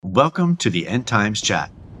Welcome to the End Times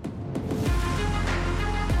Chat.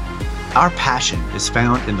 Our passion is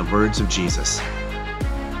found in the words of Jesus.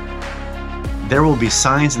 There will be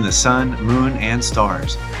signs in the sun, moon, and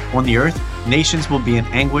stars. On the earth, nations will be in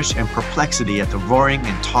anguish and perplexity at the roaring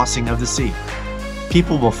and tossing of the sea.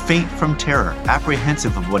 People will faint from terror,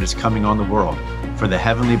 apprehensive of what is coming on the world, for the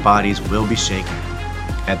heavenly bodies will be shaken.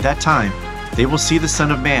 At that time, they will see the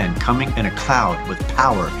Son of Man coming in a cloud with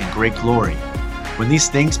power and great glory. When these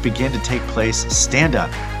things begin to take place, stand up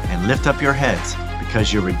and lift up your heads,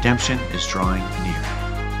 because your redemption is drawing near.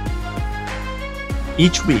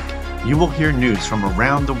 Each week, you will hear news from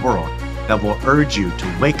around the world that will urge you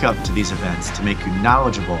to wake up to these events to make you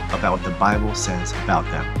knowledgeable about what the Bible says about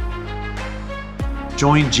them.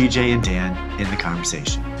 Join GJ and Dan in the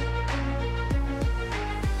conversation.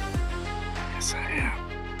 Yes, I am.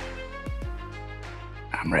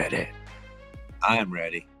 I'm ready. I am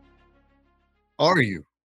ready. Are you?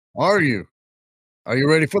 Are you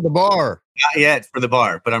ready for the bar? Not yet for the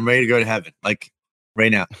bar, but I'm ready to go to heaven, like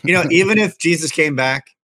right now. You know, even if Jesus came back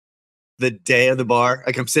the day of the bar,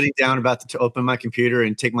 like I'm sitting down about to open my computer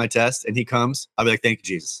and take my test, and he comes, I'll be like, thank you,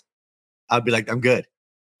 Jesus. I'll be like, I'm good.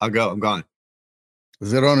 I'll go. I'm gone.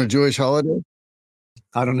 Is it on a Jewish holiday?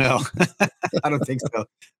 I don't know. I don't think so.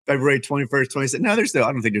 February 21st, 22nd. No, I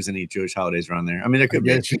don't think there's any Jewish holidays around there. I mean, there could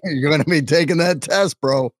be. You're going to be taking that test,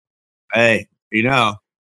 bro. Hey,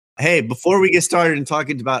 hey, before we get started and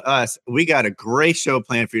talking about us, we got a great show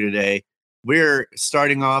planned for you today. We're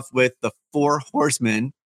starting off with the 4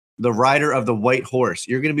 horsemen, the rider of the white horse.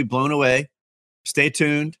 You're going to be blown away. Stay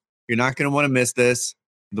tuned. You're not going to want to miss this.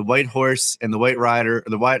 The white horse and the white rider,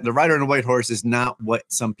 the rider and the white horse is not what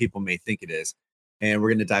some people may think it is. And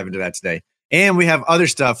we're going to dive into that today. And we have other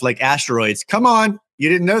stuff like asteroids. Come on. You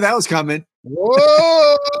didn't know that was coming.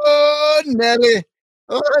 Whoa, Nelly.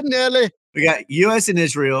 Oh, Nelly. We got U.S. and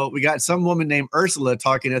Israel. We got some woman named Ursula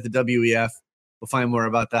talking at the WEF. We'll find more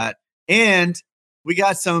about that. And we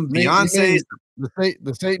got some Beyonce.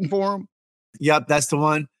 The Satan Forum? Yep, that's the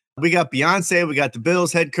one. We got Beyonce. We got the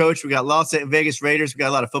Bills head coach. We got Las Vegas Raiders. We got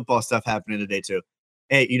a lot of football stuff happening today, too.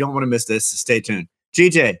 Hey, you don't want to miss this. Stay tuned.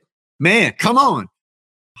 GJ, man, come on.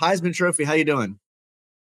 Heisman Trophy, how you doing?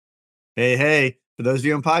 Hey. For those of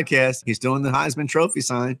you on podcast, he's doing the Heisman Trophy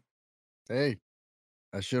sign. Hey,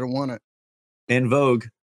 I should have won it. In Vogue.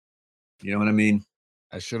 You know what I mean?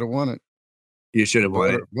 I should have won it. You should have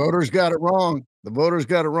won it. Voters got it wrong. The voters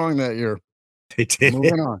got it wrong that year. They did.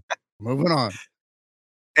 Moving on.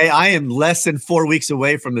 Hey, I am less than 4 weeks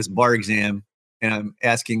away from this bar exam, and I'm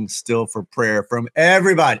asking still for prayer from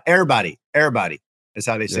everybody. That's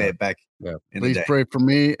how they say it back in Please the day. pray for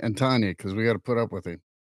me and Tanya, because we got to put up with him.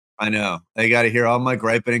 I know. They got to hear all my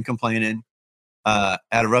griping and complaining. Had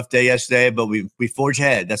a rough day yesterday, but we forge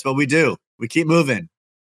ahead. That's what we do. We keep moving.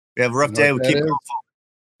 We have a rough day. We keep going forward.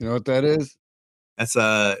 You know what that is? That's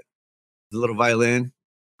the little violin.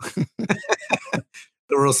 The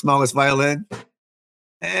real smallest violin.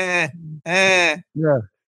 Yeah. Hey.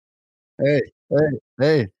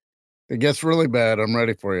 It gets really bad. I'm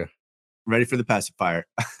ready for you. Ready for the pacifier.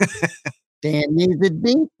 Dan needs a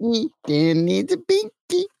binky. You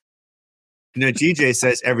know, GJ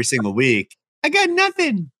says every single week, I got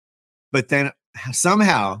nothing. But then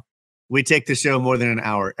somehow we take the show more than an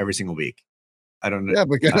hour every single week. I don't know. Yeah,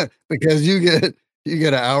 because you get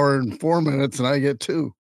an hour and 4 minutes and I get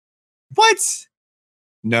 2. What?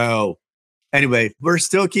 No. Anyway, we're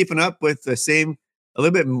still keeping up with the same, a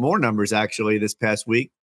little bit more numbers actually this past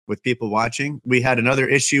week with people watching. We had another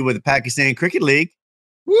issue with the Pakistan Cricket League.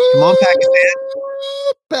 Woo! Come on, Pakistan.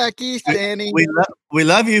 Pakistani. We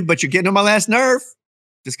love you, but you're getting on my last nerve.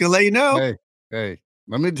 Just going to let you know. Hey,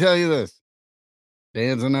 let me tell you this.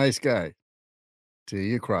 Dan's a nice guy. Till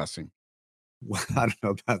you cross him. Well, I don't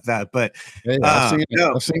know about that, but hey, I've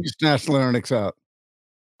seen you snatch larynx out.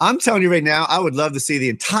 I'm telling you right now, I would love to see the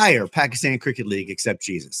entire Pakistan Cricket League except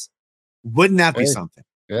Jesus. Wouldn't that be something?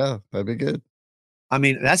 Yeah, that'd be good. I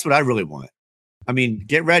mean, that's what I really want. I mean,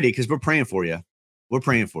 get ready because we're praying for you. We're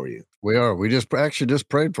praying for you. We are. We just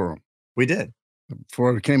prayed for him. We did.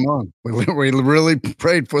 Before it came on. We really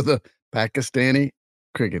prayed for the Pakistani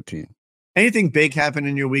cricket team. Anything big happened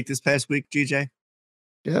in your week this past week, GJ?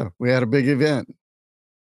 Yeah, we had a big event.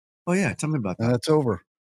 Oh, yeah. Tell me about that. That's over.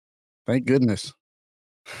 Thank goodness.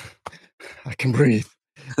 I can breathe.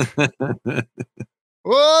 Oh,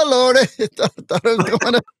 Lordy. Thought I was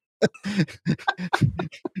going to.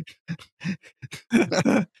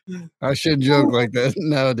 I shouldn't joke like that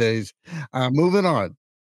nowadays. Moving on.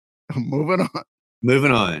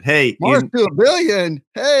 Hey, March to $1 billion.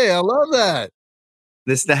 Hey, I love that.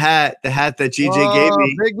 This is the hat that GJ gave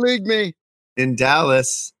me. Big league me. In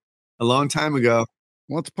Dallas. a long time ago.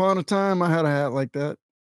 Once upon a time, I had a hat like that.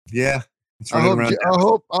 Yeah. It's running around.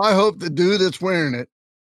 I hope the dude that's wearing it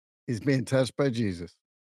is being touched by Jesus.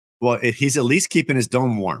 Well, he's at least keeping his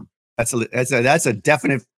dome warm. That's a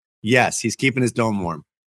definite yes. He's keeping his dome warm.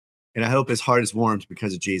 And I hope his heart is warmed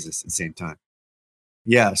because of Jesus at the same time.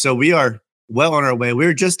 Yeah. So we are well on our way. We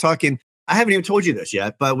were just talking. I haven't even told you this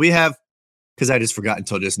yet, but we have, because I just forgot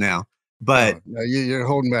until just now. But no, you're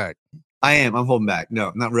holding back. I'm holding back.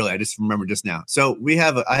 No, not really. I just remember just now. So I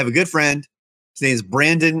have a good friend. His name is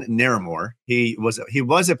Brandon Naramore. He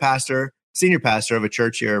was a pastor, senior pastor of a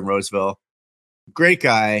church here in Roseville. Great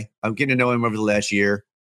guy. I'm getting to know him over the last year.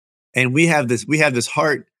 And we have this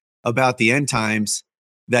heart about the end times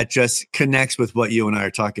that just connects with what you and I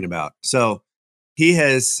are talking about. So he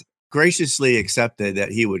has graciously accepted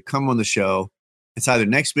that he would come on the show. It's either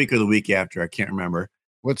next week or the week after. I can't remember.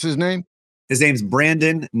 What's his name? His name's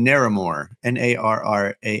Brandon Naramore,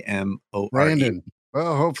 Narramore. Brandon.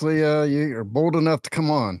 Well, hopefully you're bold enough to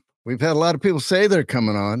come on. We've had a lot of people say they're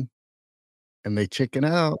coming on and they chicken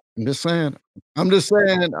out. I'm just saying.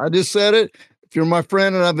 I just said it. If you're my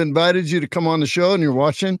friend and I've invited you to come on the show and you're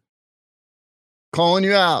watching, calling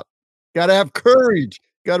you out. Got to have courage.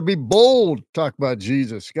 Got to be bold to talk about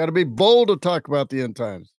Jesus. Got to be bold to talk about the end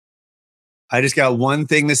times. I just got one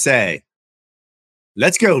thing to say.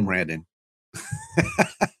 Let's go, Brandon.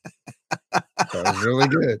 That was really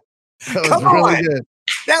good. Good.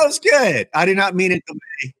 That was good. I did not mean it the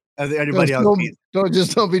way everybody else means.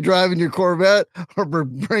 Don't be driving your Corvette or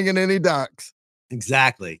bringing any docks.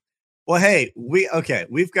 Exactly. Well, hey,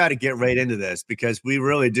 we've got to get right into this because we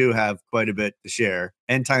really do have quite a bit to share.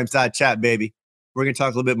 Endtimes.chat, baby. We're going to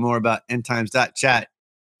talk a little bit more about endtimes.chat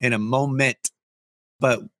in a moment.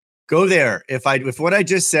 But go there. If what I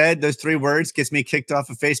just said, those 3 words, gets me kicked off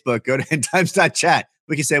of Facebook, go to endtimes.chat.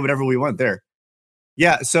 We can say whatever we want there.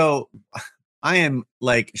 Yeah. So I am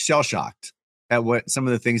like shell-shocked at what some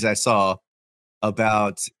of the things I saw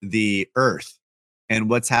about the earth and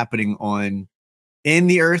what's happening in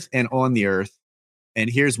the earth and on the earth. And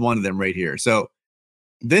here's one of them right here. So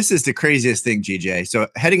this is the craziest thing, GJ. So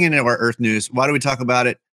heading into our earth news, why do we talk about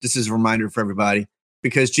it? Just as a reminder for everybody,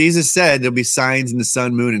 because Jesus said there'll be signs in the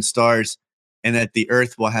sun, moon, and stars, and that the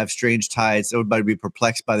earth will have strange tides. Everybody will be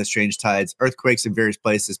perplexed by the strange tides, earthquakes in various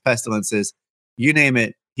places, pestilences, you name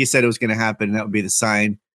it. He said it was going to happen, and that would be the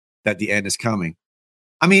sign that the end is coming.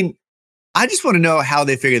 I mean, I just want to know how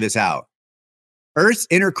they figure this out. Earth's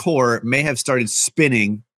inner core may have started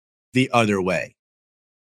spinning the other way.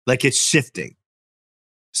 Like it's shifting.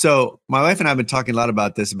 So my wife and I have been talking a lot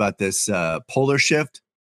about this polar shift.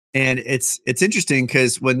 And it's interesting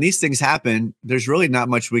because when these things happen, there's really not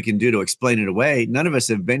much we can do to explain it away. None of us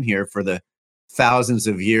have been here for the thousands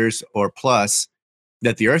of years or plus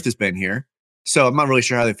that the earth has been here. So I'm not really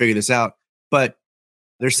sure how they figure this out. But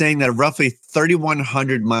they're saying that roughly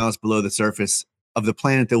 3,100 miles below the surface of the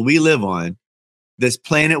planet that we live on, this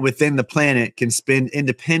planet within the planet can spin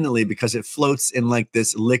independently because it floats in like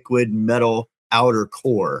this liquid metal outer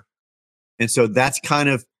core. And so that's kind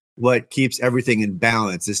of what keeps everything in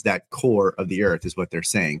balance, is that core of the earth, is what they're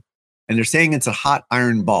saying. And they're saying it's a hot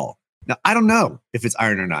iron ball. Now, I don't know if it's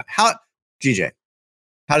iron or not. GJ,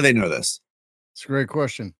 how do they know this? It's a great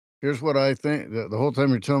question. Here's what I think. The whole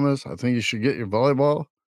time you're telling us, I think you should get your volleyball,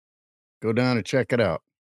 go down and check it out.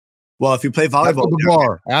 Well, if you play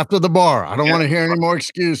volleyball after the bar, I don't want to hear any more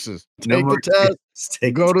excuses. Take the test.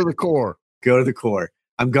 Go to the core. Go to the core.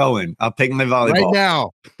 I'm going. I'll take my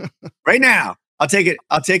volleyball right now. I'll take it.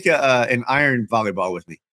 I'll take an iron volleyball with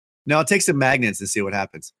me. No, I'll take some magnets and see what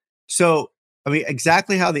happens. So, I mean,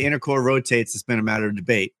 exactly how the inner core rotates has been a matter of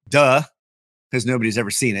debate. Duh, because nobody's ever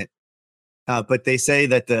seen it. But they say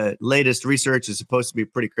that the latest research is supposed to be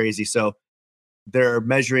pretty crazy. So they're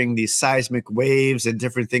measuring these seismic waves and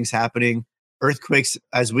different things happening. Earthquakes,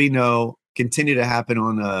 as we know, continue to happen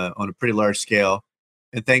on a pretty large scale.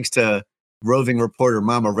 And thanks to roving reporter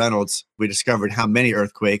Mama Reynolds, we discovered how many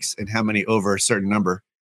earthquakes and how many over a certain number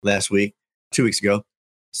 2 weeks ago.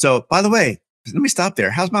 So, by the way, let me stop there.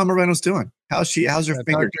 How's Mama Reynolds doing? How's her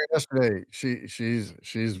finger? Yesterday, she's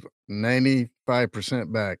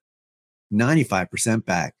 95% back. 95%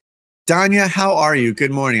 back. Danya, how are you?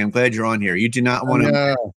 Good morning. I'm glad you're on here. You do not want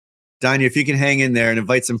to. Danya, if you can hang in there and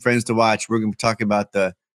invite some friends to watch, we're going to be talking about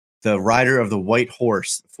the rider of the white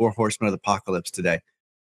horse, 4 horsemen of the apocalypse today.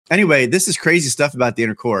 Anyway, this is crazy stuff about the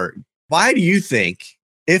inner core. Why do you think,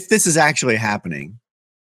 if this is actually happening,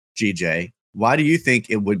 GJ, why do you think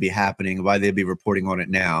it would be happening? Why they'd be reporting on it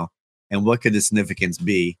now? And what could the significance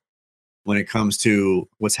be when it comes to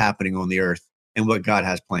what's happening on the earth and what God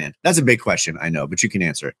has planned? That's a big question, I know, but you can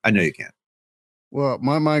answer it. I know you can. Well,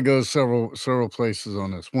 my mind goes several places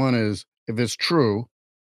on this. One is if it's true,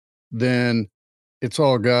 then it's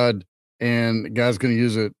all God, and God's going to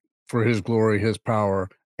use it for His glory, His power,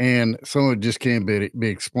 and some of it just can't be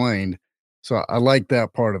explained. So I like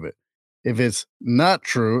that part of it. If it's not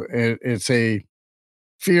true, and it's a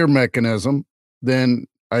fear mechanism, then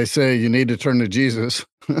I say you need to turn to Jesus.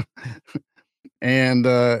 And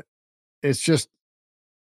it's just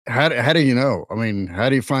how do you know? I mean, how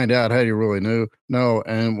do you find out? How do you really know?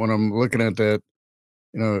 And when I'm looking at that,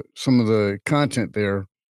 some of the content there,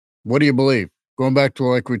 what do you believe? Going back to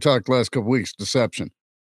like we talked last couple weeks, deception.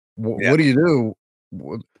 Yeah. What do you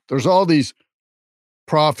do? There's all these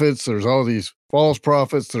prophets. There's all these false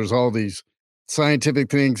prophets. There's all these scientific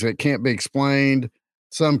things that can't be explained.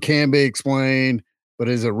 Some can be explained, but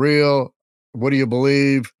is it real? What do you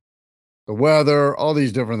believe? The weather, all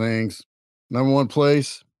these different things. Number one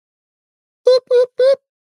place, boop, boop, boop,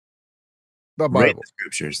 the Read Bible. the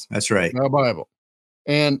scriptures. That's right. The Bible.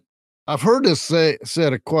 And I've heard this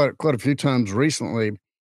said quite a few times recently.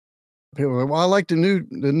 People are like, well, I like the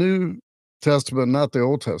New Testament, not the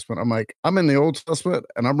Old Testament. I'm like, I'm in the Old Testament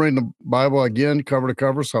and I'm reading the Bible again, cover to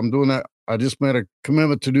cover. So I'm doing that. I just made a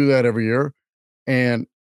commitment to do that every year. And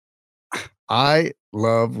I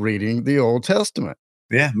love reading the Old Testament.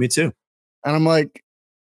 Yeah, me too. And I'm like,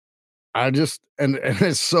 and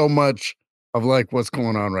it's so much of like what's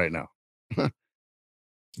going on right now.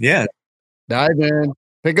 Yeah. Dive in,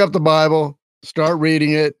 pick up the Bible, start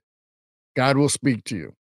reading it. God will speak to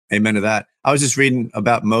you. Amen to that. I was just reading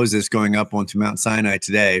about Moses going up onto Mount Sinai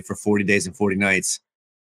today for 40 days and 40 nights.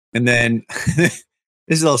 And then this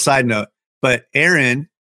is a little side note, but Aaron,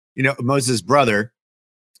 Moses' brother,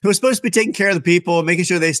 who was supposed to be taking care of the people, making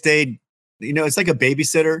sure they stayed, it's like a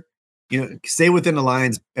babysitter, stay within the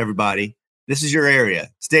lines, everybody. This is your area.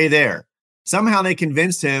 Stay there. Somehow they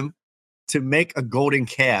convinced him to make a golden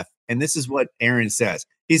calf. And this is what Aaron says.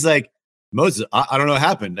 He's like, Moses, I don't know what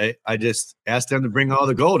happened. I just asked them to bring all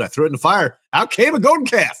the gold. I threw it in the fire. Out came a golden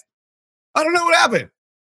calf. I don't know what happened.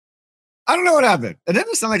 And then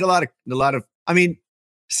it sounded like a lot of, I mean,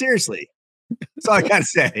 seriously. That's all I got to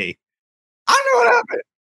say. I don't know what happened.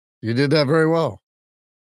 You did that very well.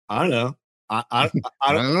 I don't know. I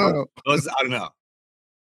don't know. I don't know.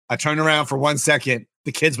 I turned around for 1 second.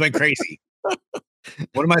 The kids went crazy.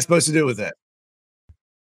 What am I supposed to do with it?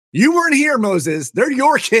 You weren't here, Moses. They're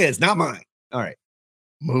your kids, not mine. All right.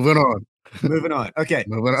 Moving on. Okay.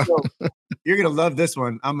 Moving on. So, you're gonna love this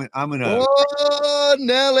one. I'm gonna. Oh,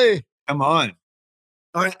 Nelly. Come on.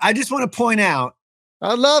 All right. I just want to point out.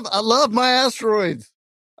 I love my asteroids.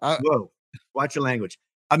 Whoa. Watch your language.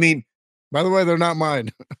 I mean, by the way, they're not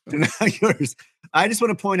mine. They're not yours. I just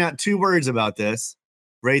want to point out 2 words about this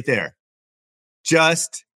right there.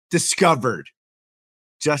 Just discovered.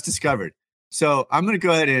 So I'm going to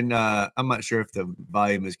go ahead and I'm not sure if the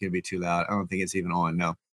volume is going to be too loud. I don't think it's even on.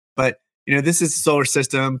 No, but this is the solar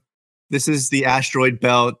system. This is the asteroid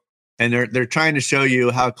belt, and they're trying to show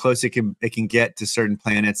you how close it can get to certain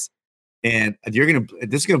planets. And this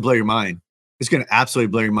is going to blow your mind. It's going to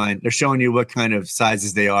absolutely blow your mind. They're showing you what kind of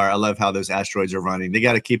sizes they are. I love how those asteroids are running. They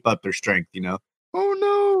got to keep up their strength,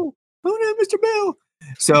 Oh no, Mr. Bill.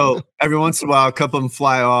 So every once in a while, a couple of them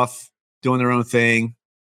fly off doing their own thing.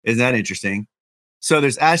 Isn't that interesting? So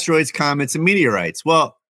there's asteroids, comets, and meteorites.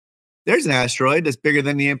 Well, there's an asteroid that's bigger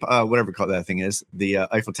than the whatever that thing is, the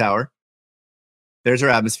Eiffel Tower. There's our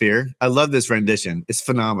atmosphere. I love this rendition. It's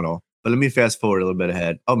phenomenal. But let me fast forward a little bit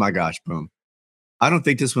ahead. Oh my gosh, boom. I don't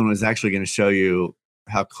think this one was actually going to show you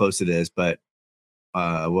how close it is, but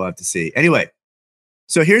we'll have to see. Anyway,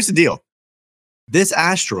 so here's the deal. This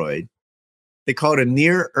asteroid, they call it a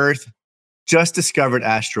near-Earth just discovered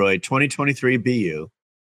asteroid 2023 BU,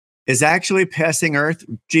 is actually passing Earth.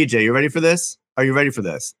 GJ, you ready for this? Are you ready for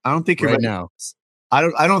this? I don't think you're ready now.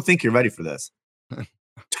 I don't think you're ready for this.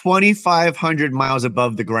 2,500 miles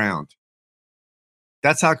above the ground.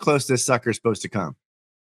 That's how close this sucker is supposed to come.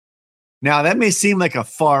 Now, that may seem like a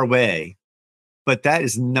far way, but that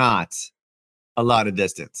is not a lot of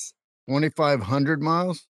distance. 2,500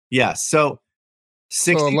 miles? Yes. So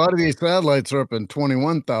a lot of these satellites are up in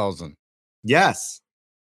 21,000. Yes.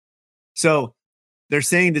 So they're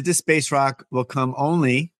saying that this space rock will come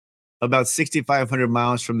only about 6,500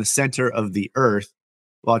 miles from the center of the Earth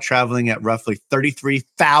while traveling at roughly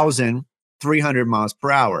 33,300 miles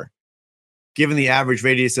per hour. Given the average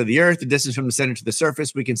radius of the Earth, the distance from the center to the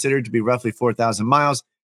surface, we consider it to be roughly 4,000 miles.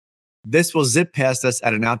 This will zip past us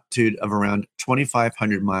at an altitude of around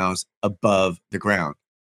 2,500 miles above the ground.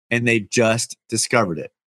 And they just discovered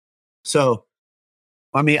it. So,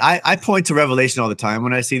 I mean, I point to Revelation all the time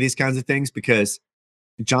when I see these kinds of things because,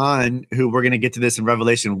 John, who we're going to get to this in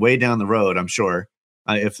Revelation way down the road, I'm sure,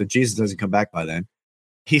 if the Jesus doesn't come back by then,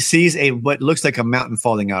 he sees what looks like a mountain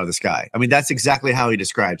falling out of the sky. I mean, that's exactly how he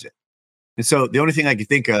describes it. And so the only thing I can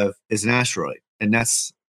think of is an asteroid. And I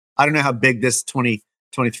don't know how big this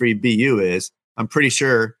 2023 BU is. I'm pretty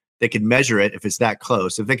sure they could measure it if it's that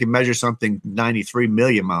close. If they can measure something 93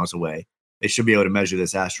 million miles away, they should be able to measure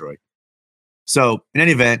this asteroid. So in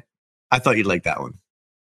any event, I thought you'd like that one.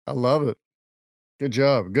 I love it. Good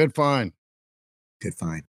job. Good find. Good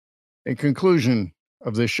find. In conclusion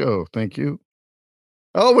of this show, thank you.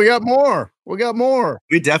 Oh, we got more. We got more.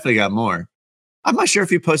 We definitely got more. I'm not sure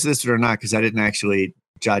if you posted this or not because I didn't actually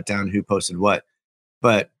jot down who posted what.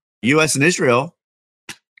 But U.S. and Israel,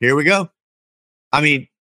 here we go. I mean,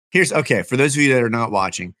 okay, for those of you that are not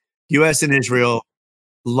watching, U.S. and Israel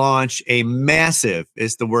launch a massive,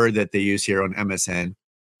 is the word that they use here on MSN,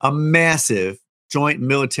 a massive joint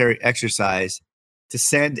military exercise to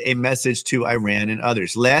send a message to Iran and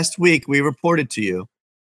others. Last week, we reported to you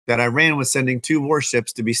that Iran was sending 2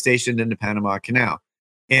 warships to be stationed in the Panama Canal.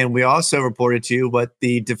 And we also reported to you what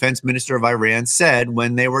the defense minister of Iran said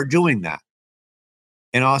when they were doing that.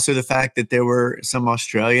 And also the fact that there were some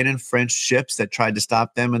Australian and French ships that tried to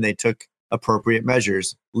stop them and they took appropriate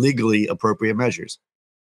measures, legally appropriate measures.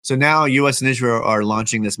 So now U.S. and Israel are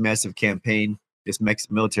launching this massive campaign, this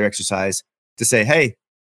military exercise to say, hey,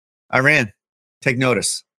 Iran, take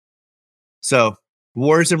notice. So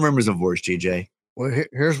wars and rumors of wars, GJ. Well,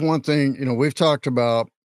 here's one thing, we've talked about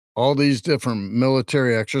all these different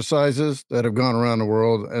military exercises that have gone around the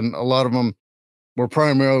world, and a lot of them were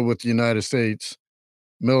primarily with the United States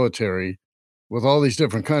military, with all these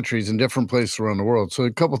different countries in different places around the world. So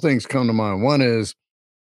a couple things come to mind. One is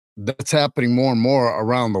that's happening more and more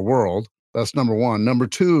around the world. That's number one. Number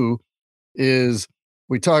two is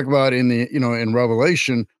we talk about in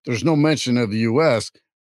Revelation, there's no mention of the U.S.,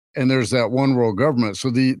 and there's that one world government.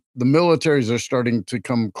 So the militaries are starting to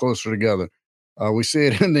come closer together. We see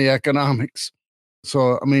it in the economics.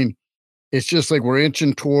 So, I mean, it's just like we're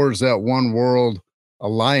inching towards that one world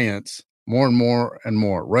alliance more and more and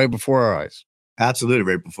more right before our eyes. Absolutely,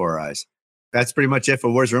 right before our eyes. That's pretty much it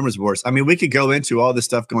for wars, rumors, wars. I mean, we could go into all the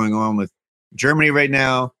stuff going on with Germany right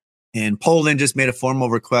now, and Poland just made a formal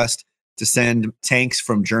request to send tanks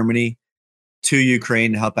from Germany to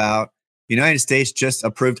Ukraine to help out. The United States just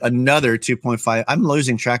approved another 2.5. I'm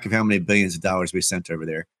losing track of how many billions of dollars we sent over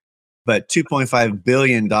there, but $2.5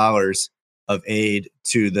 billion of aid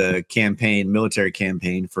to the military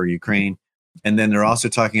campaign for Ukraine. And then they're also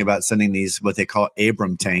talking about sending these, what they call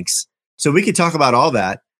Abram tanks. So we could talk about all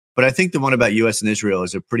that, but I think the one about U.S. and Israel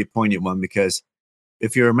is a pretty poignant one, because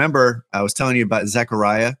if you remember, I was telling you about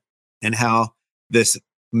Zechariah and how this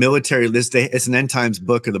military list, it's an end times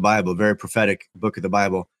book of the Bible, very prophetic book of the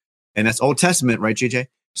Bible. And that's Old Testament, right, GJ?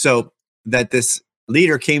 So that this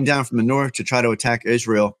leader came down from the north to try to attack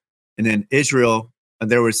Israel. And then Israel,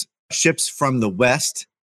 there was ships from the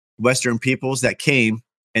Western peoples that came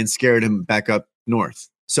and scared him back up north.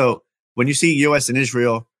 So when you see U.S. and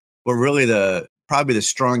Israel, we're really probably the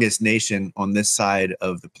strongest nation on this side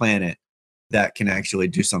of the planet that can actually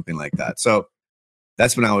do something like that. So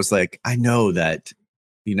that's when I was like, I know that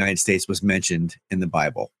the United States was mentioned in the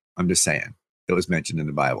Bible. I'm just saying it was mentioned in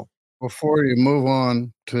the Bible. Before you move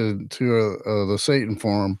on to the Satan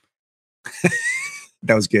Forum.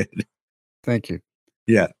 That was good. Thank you.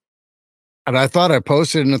 Yeah. And I thought I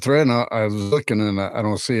posted in the thread, and I was looking and I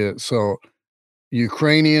don't see it. So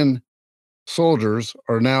Ukrainian soldiers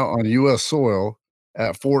are now on U.S. soil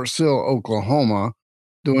at Fort Sill, Oklahoma,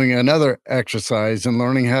 doing another exercise and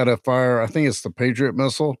learning how to fire, I think it's the Patriot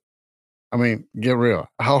missile. I mean, get real.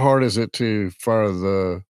 How hard is it to fire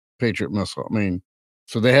the Patriot missile? I mean,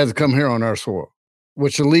 so they had to come here on our soil,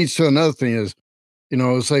 which leads to another thing is,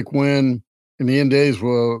 it's like when in the end days,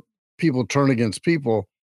 well, people turn against people.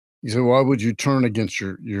 You say, why would you turn against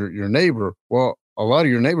your neighbor? Well, a lot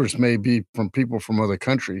of your neighbors may be from people from other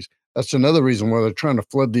countries. That's another reason why they're trying to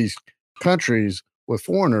flood these countries with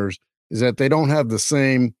foreigners, is that they don't have the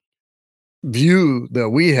same view that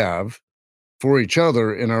we have for each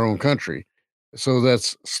other in our own country. So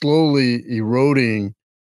that's slowly eroding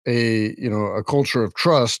a culture of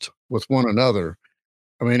trust with one another.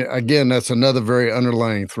 I mean, again, that's another very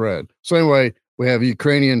underlying thread. So anyway, we have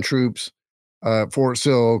Ukrainian troops Fort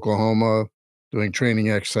Sill, Oklahoma, doing training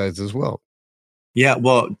exercises as well. Yeah,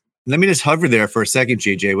 well, let me just hover there for a second,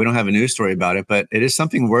 GJ. We don't have a news story about it, but it is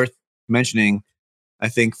something worth mentioning, I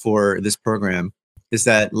think, for this program, is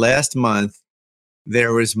that last month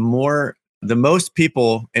there was the most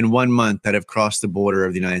people in 1 month that have crossed the border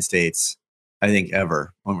of the United States, I think,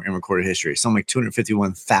 ever in recorded history. Something like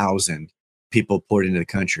 251,000 people poured into the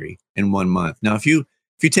country in 1 month. Now, if you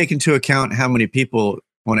take into account how many people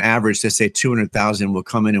on average, let's say 200,000 will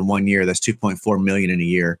come in 1 year, that's 2.4 million in a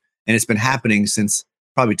year. And it's been happening since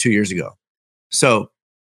probably 2 years ago. So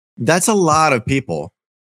that's a lot of people.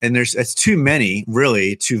 And it's too many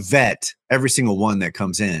really to vet every single one that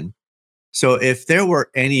comes in. So if there were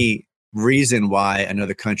any reason why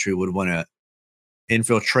another country would want to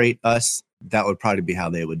infiltrate us, that would probably be how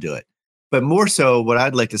they would do it. But more so, what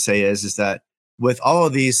I'd like to say is that with all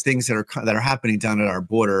of these things that are happening down at our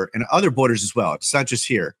border and other borders as well, it's not just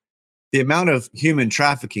here. The amount of human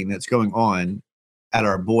trafficking that's going on at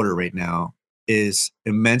our border right now is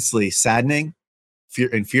immensely saddening,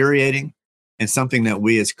 infuriating, and something that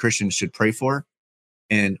we as Christians should pray for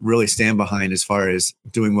and really stand behind as far as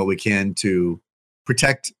doing what we can to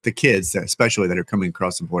protect the kids, especially that are coming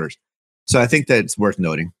across the borders. So I think that it's worth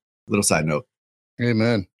noting. Little side note.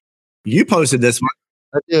 Amen. You posted this one.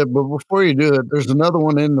 I did, but before you do it, there's another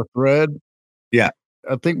one in the thread. Yeah.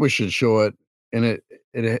 I think we should show it, and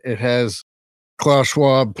it has Klaus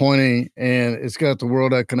Schwab pointing, and it's got the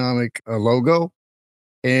World Economic logo,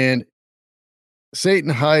 and Satan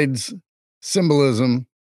hides symbolism.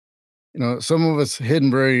 Some of it's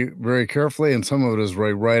hidden very, very carefully, and some of it is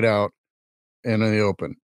right out and in the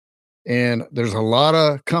open. And there's a lot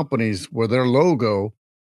of companies where their logo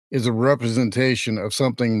is a representation of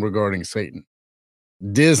something regarding Satan.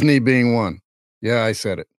 Disney being one. Yeah, I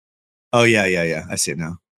said it. Oh yeah. I see it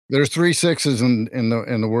now. There's 3 sixes in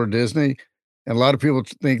the word Disney, and a lot of people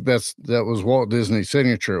think that was Walt Disney's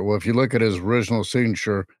signature. Well, if you look at his original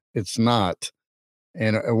signature, it's not.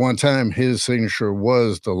 And at one time, his signature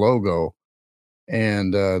was the logo,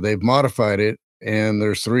 and they've modified it, and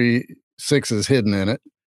there's 3 sixes hidden in it,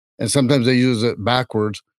 and sometimes they use it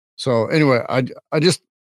backwards. So anyway, I just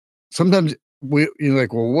sometimes you're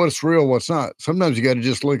like, well, what's real, what's not? Sometimes you got to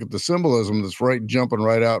just look at the symbolism that's jumping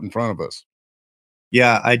right out in front of us.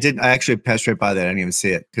 Yeah, I did. I actually passed right by that. I didn't even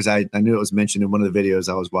see it because I knew it was mentioned in one of the videos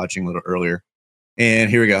I was watching a little earlier. And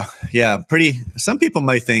here we go. Yeah, some people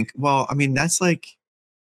might think, well, I mean, that's like,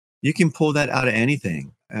 you can pull that out of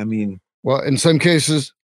anything. I mean, well, in some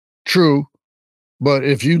cases, true. But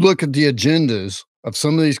if you look at the agendas of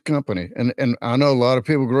some of these companies, and I know a lot of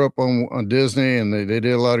people grew up on Disney and they did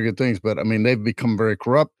a lot of good things, but I mean, they've become very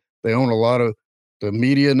corrupt. They own a lot of the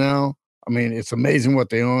media now. I mean, it's amazing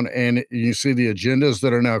what they own. And you see the agendas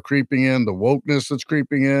that are now creeping in, the wokeness that's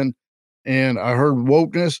creeping in. And I heard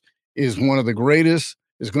wokeness is going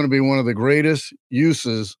to be one of the greatest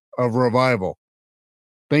uses of revival.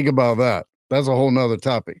 Think about that. That's a whole nother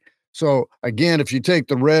topic. So again, if you take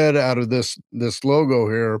the red out of this logo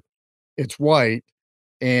here, it's white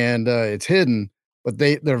and it's hidden, but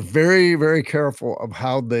they're very, very careful of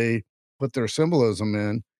how they put their symbolism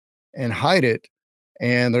in and hide it,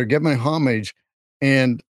 and they're giving homage.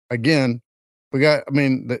 And again, I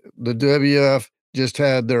mean, the WF just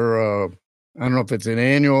had their I don't know if it's an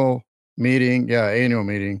annual meeting,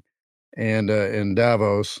 and in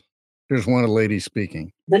Davos. Here's one of the ladies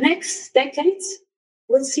speaking. The next decades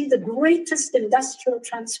will see the greatest industrial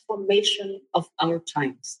transformation of our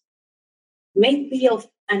times, maybe of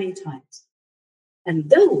any times. And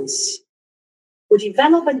those who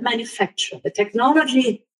develop and manufacture the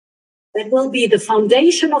technology that will be the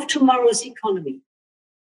foundation of tomorrow's economy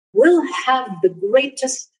will have the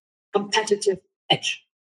greatest competitive edge.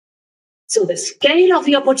 So the scale of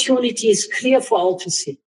the opportunity is clear for all to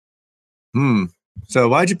see. So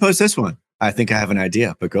why'd you post this one? I think I have an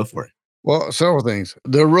idea, but go for it. Well, several things.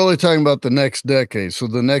 They're really talking about the next decade. So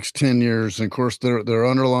the next 10 years, and of course, they're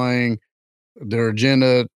underlying their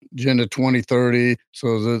agenda 2030.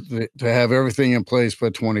 So to have everything in place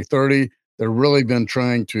by 2030, they've really been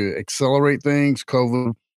trying to accelerate things.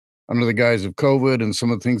 COVID, under the guise of COVID and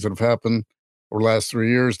some of the things that have happened over the last 3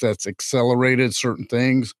 years, that's accelerated certain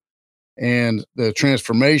things. And the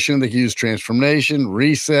transformation, they use transformation,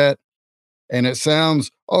 reset, and it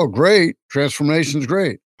sounds, oh, great, transformation's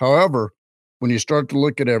great. However, when you start to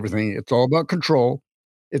look at everything, it's all about control.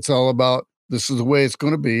 It's all about this is the way it's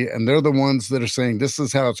going to be. And they're the ones that are saying this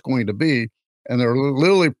is how it's going to be. And they're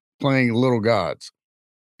literally playing little gods.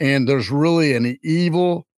 And there's really an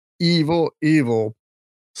evil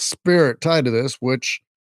spirit tied to this, which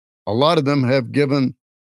a lot of them have given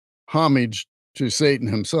homage to Satan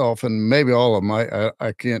himself. And maybe all of them,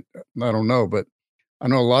 I don't know, but I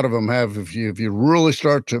know a lot of them have. If you really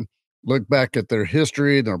start to look back at their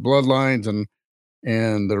history, their bloodlines,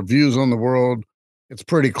 and their views on the world, it's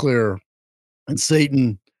pretty clear. And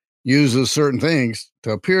Satan uses certain things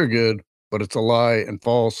to appear good, but it's a lie and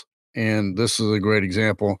false. And this is a great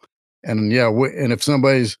example. And yeah, and if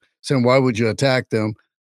somebody's saying, why would you attack them?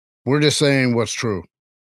 We're just saying what's true.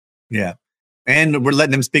 Yeah. And we're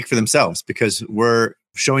letting them speak for themselves because we're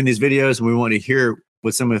showing these videos and we want to hear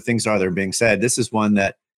what some of the things are that are being said. This is one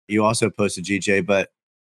that you also posted, GJ, but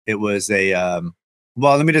it was a,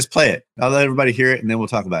 well, let me just play it. I'll let everybody hear it and then we'll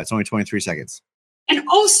talk about it. It's only 23 seconds. And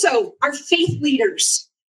also our faith leaders,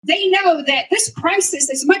 they know that this crisis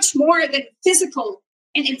is much more than physical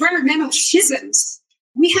and environmental schisms.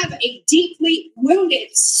 We have a deeply wounded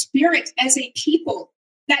spirit as a people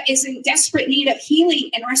that is in desperate need of healing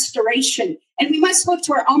and restoration. And we must look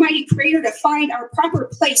to our Almighty Creator to find our proper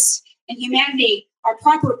place in humanity, our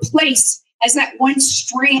proper place as that one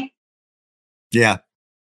strand. Yeah.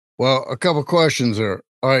 Well, a couple questions there.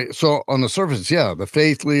 All right. So on the surface, yeah, the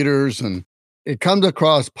faith leaders, and it comes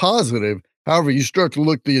across positive. However, you start to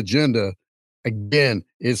look at the agenda, again,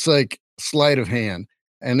 it's like sleight of hand.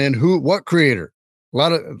 And then what creator? A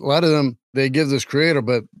lot of them, they give this creator,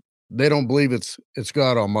 but they don't believe it's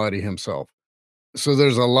God Almighty himself. So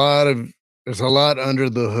there's a lot under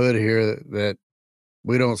the hood here that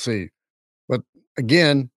we don't see. But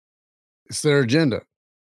again, it's their agenda.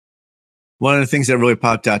 One of the things that really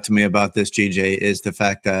popped out to me about this, GJ, is the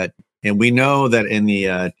fact that, and we know that in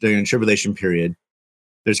the during the tribulation period,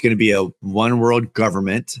 there's going to be a one world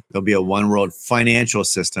government. There'll be a one world financial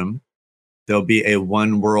system. There'll be a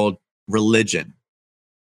one world religion.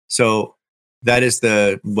 So that is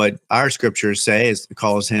what our scriptures say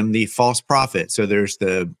calls him the false prophet. So there's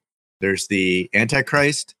the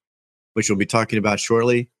Antichrist, which we'll be talking about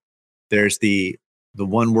shortly. There's the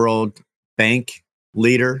one world bank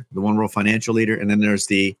leader, the one world financial leader, and then there's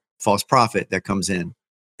the false prophet that comes in.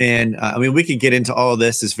 And I mean, we could get into all of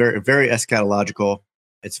this. It's very, very eschatological.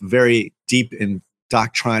 It's very deep in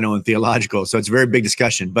doctrinal and theological. So it's a very big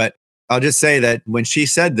discussion. But I'll just say that when she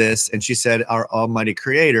said this, and she said our Almighty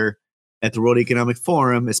Creator at the World Economic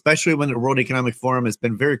Forum, especially when the World Economic Forum has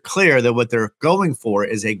been very clear that what they're going for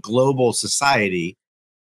is a global society.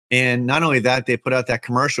 And not only that, they put out that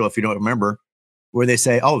commercial, if you don't remember, where they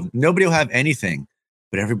say, oh, nobody will have anything,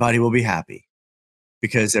 but everybody will be happy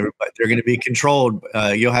because they're going to be controlled.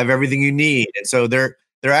 You'll have everything you need. And so they're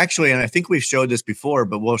actually, and I think we've showed this before,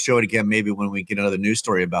 but we'll show it again maybe when we get another news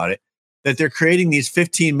story about it, that they're creating these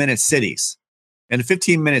 15-minute cities. And a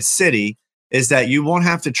 15-minute city is that you won't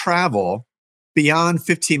have to travel beyond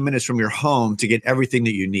 15 minutes from your home to get everything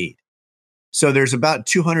that you need. So there's about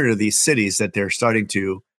 200 of these cities that they're starting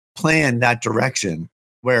to plan that direction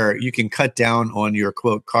where you can cut down on your,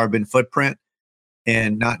 quote, carbon footprint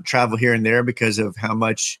and not travel here and there because of how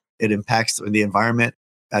much it impacts the environment,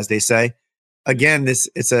 as they say. Again,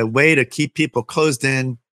 it's a way to keep people closed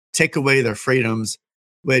in, take away their freedoms,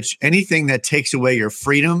 which anything that takes away your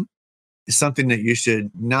freedom is something that you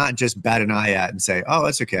should not just bat an eye at and say, oh,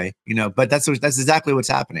 that's okay. But that's exactly what's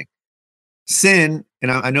happening. Sin,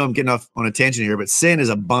 and I know I'm getting off on a tangent here, but sin is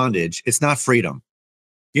a bondage. It's not freedom.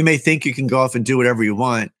 You may think you can go off and do whatever you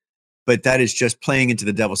want, but that is just playing into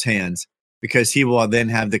the devil's hands because he will then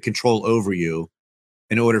have the control over you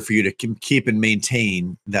in order for you to keep and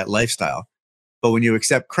maintain that lifestyle. But when you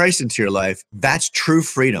accept Christ into your life, that's true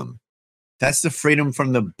freedom. That's the freedom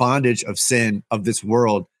from the bondage of sin, of this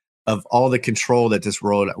world, of all the control that this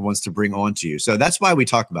world wants to bring onto you. So that's why we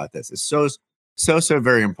talk about this. It's so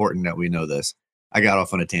very important that we know this. I got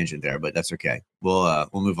off on a tangent there, but that's okay. We'll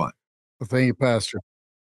move on. Well, thank you, Pastor.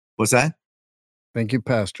 What's that? Thank you,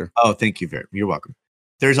 Pastor. Oh, thank you. You're welcome.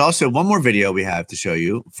 There's also one more video we have to show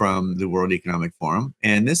you from the World Economic Forum.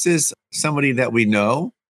 And this is somebody that we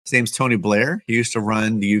know. His name's Tony Blair. He used to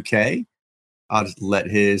run the UK. I'll just let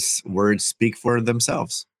his words speak for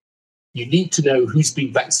themselves. You need to know who's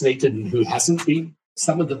been vaccinated and who hasn't been.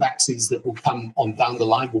 Some of the vaccines that will come on down the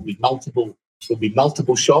line will be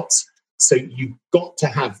multiple shots. So you've got to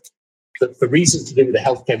have the reasons to do with the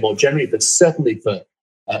healthcare more generally, but certainly for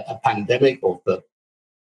a pandemic or for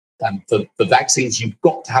vaccines, you've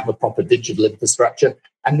got to have a proper digital infrastructure.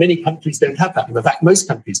 And many countries don't have that. In fact, most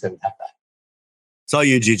countries don't have that. It's all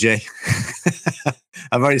you, GJ.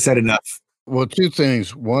 I've already said enough. Well, two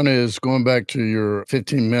things. One is going back to your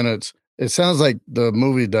 15 minutes. It sounds like the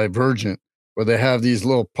movie Divergent, where they have these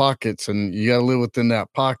little pockets and you got to live within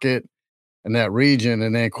that pocket and that region.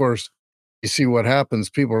 And then, of course, you see what happens.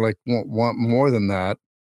 People are like, want more than that.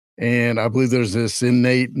 And I believe there's this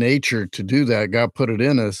innate nature to do that. God put it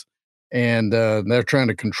in us. And they're trying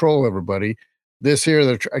to control everybody. This here,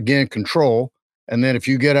 they're, again, control. And then if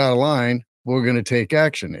you get out of line, we're going to take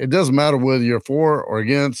action. It doesn't matter whether you're for or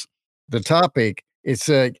against the topic. It's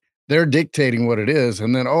like they're dictating what it is.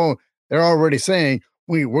 And then, they're already saying,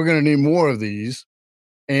 we're going to need more of these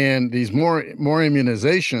and these more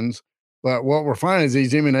immunizations. But what we're finding is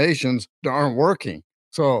these immunizations aren't working.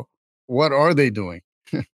 So what are they doing?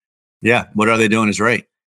 Yeah, what are they doing is right.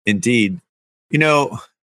 Indeed. I'll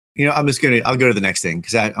go to the next thing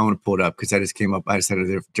because I want to pull it up because I just came up. I just had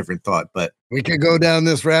a different thought, but We could go down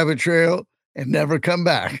this rabbit trail and never come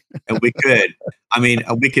back. and we could. I mean,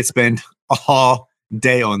 we could spend all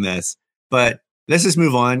day on this, but let's just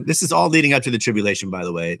move on. This is all leading up to the tribulation, by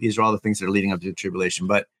the way. These are all the things that are leading up to the tribulation,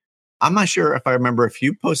 but I'm not sure if I remember if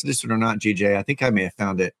you posted this one or not, GJ. I think I may have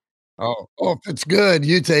found it. Oh, if it's good,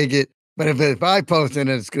 you take it. But if I post it and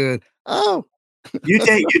it's good, You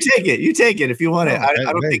take it if you want it. I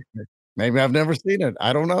don't think maybe I've never seen it.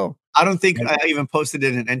 I don't know. I don't think I even posted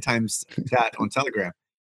it in End Times chat on Telegram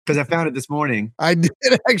because I found it this morning. I did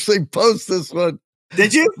actually post this one.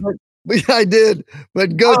 Did you? I did,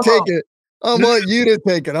 but go take it. I want you to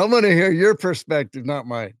take it. I want to hear your perspective, not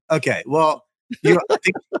mine. Okay. Well,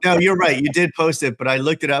 no, you're right. You did post it, but I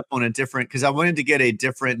looked it up on a different because I wanted to get a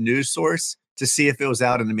different news source to see if it was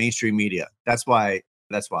out in the mainstream media. That's why.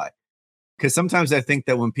 Because sometimes I think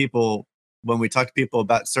that when we talk to people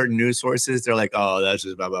about certain news sources, they're like, "Oh, that's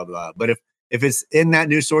just blah blah blah." But if it's in that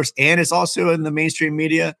news source and it's also in the mainstream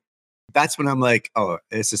media, that's when I'm like, "Oh,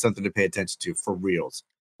 this is something to pay attention to for reals."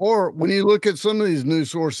 Or when you look at some of these news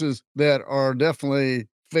sources that are definitely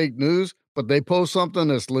fake news, but they post something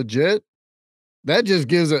that's legit, that just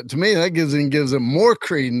gives it to me. That gives it more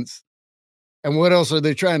credence. And what else are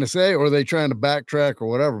they trying to say? Or are they trying to backtrack or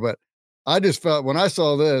whatever? But I just felt when I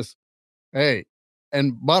saw this, hey,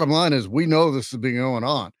 and bottom line is we know this has been going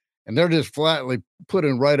on, and they're just flatly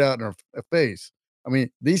putting right out in our face. I mean,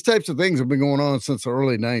 these types of things have been going on since the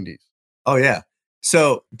early 90s. Oh yeah.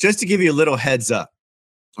 So just to give you a little heads up,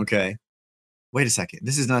 okay. Wait a second.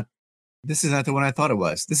 This is not the one I thought it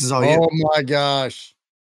was. This is all you. Oh my gosh.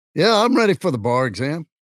 Yeah, I'm ready for the bar exam.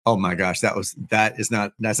 Oh my gosh, that's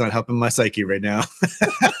not helping my psyche right now.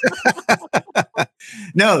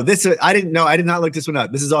 No, I didn't know. I did not look this one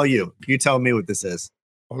up. This is all you. You tell me what this is.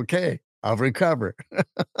 Okay, I'll recover.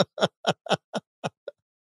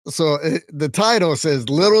 So the title says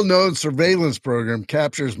Little Known Surveillance Program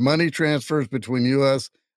Captures Money Transfers Between U.S.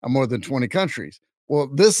 and More Than 20 Countries. Well,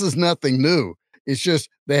 this is nothing new. It's just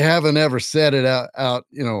they haven't ever said it out,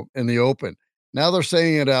 in the open. Now they're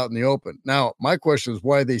saying it out in the open. Now, my question is,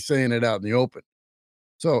 why are they saying it out in the open?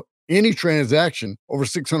 So any transaction over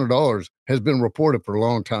 $600 has been reported for a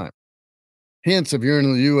long time. Hence, if you're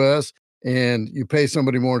in the U.S. and you pay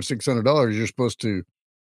somebody more than $600, you're supposed to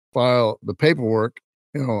file the paperwork,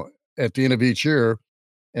 at the end of each year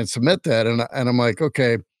and submit that. And I'm like,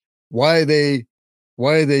 okay, why are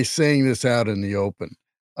they saying this out in the open?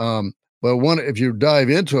 But if you dive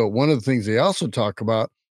into it, one of the things they also talk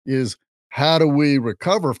about is how do we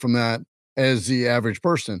recover from that as the average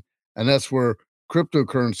person? And that's where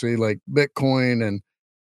cryptocurrency like Bitcoin and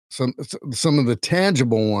some of the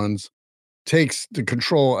tangible ones takes the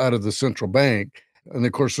control out of the central bank. And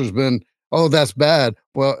of course, there's been, oh, that's bad.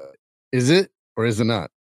 Well, is it or is it not?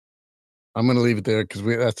 I'm going to leave it there because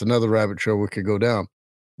that's another rabbit trail we could go down.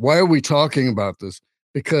 Why are we talking about this?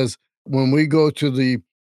 Because when we go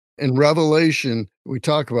in Revelation, we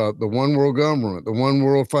talk about the one world government, the one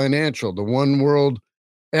world financial, the one world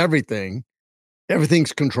everything.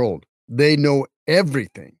 Everything's controlled. They know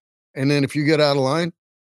everything. And then if you get out of line,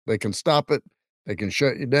 they can stop it, they can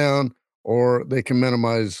shut you down, or they can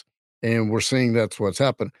minimize. And we're seeing that's what's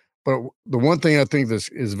happened. But the one thing I think this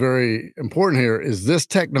is very important here is this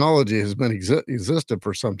technology has been existed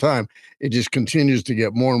for some time. It just continues to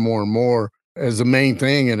get more and more and more as the main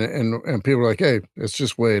thing. And people are like, hey, it's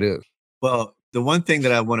just the way it is. Well, the one thing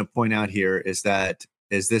that I want to point out here is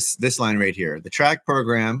this line right here. The TRACK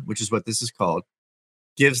program, which is what this is called,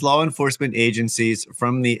 gives law enforcement agencies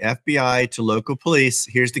from the FBI to local police.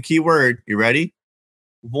 Here's the key word. You ready?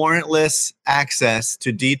 Warrantless access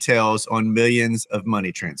to details on millions of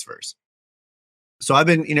money transfers. So I've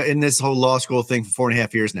been, in this whole law school thing for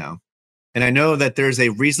 4.5 years now. And I know that there's a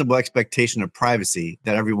reasonable expectation of privacy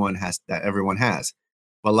that everyone has.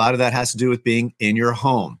 But a lot of that has to do with being in your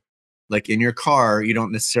home. Like in your car, you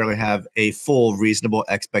don't necessarily have a full reasonable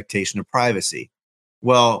expectation of privacy.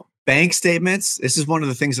 Well, bank statements, this is one of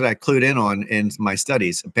the things that I clued in on in my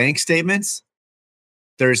studies. Bank statements,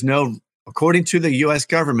 according to the US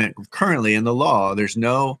government currently in the law, there's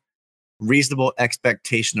no reasonable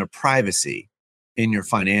expectation of privacy in your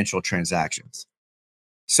financial transactions.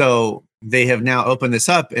 So they have now opened this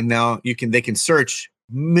up, and now they can search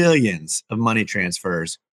millions of money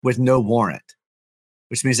transfers with no warrant,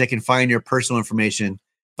 which means they can find your personal information,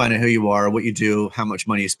 find out who you are, what you do, how much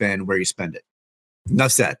money you spend, where you spend it.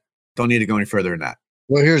 Enough said. Don't need to go any further than that.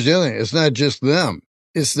 Well, here's the other thing. It's not just them.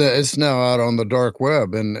 It's now out on the dark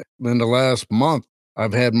web. And in the last month,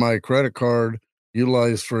 I've had my credit card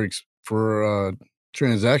utilized for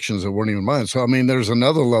transactions that weren't even mine. So I mean, there's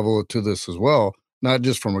another level to this as well, not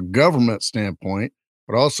just from a government standpoint,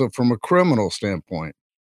 but also from a criminal standpoint.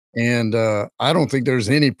 And I don't think there's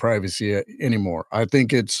any privacy anymore. I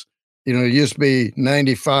think it's, it used to be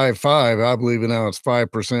 95.5. I believe now it's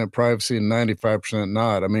 5% privacy and 95%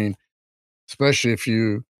 not. I mean, especially if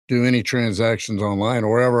you do any transactions online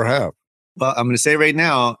or ever have. Well, I'm going to say right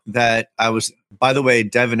now that by the way,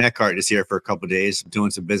 Devin Eckhart is here for a couple of days doing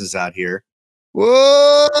some business out here.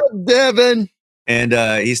 Whoa, Devin. And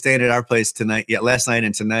he's staying at our place tonight. Yeah, last night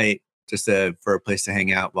and tonight, just for a place to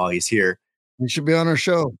hang out while he's here. You should be on our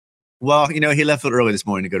show. Well, he left a little early this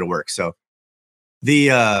morning to go to work. So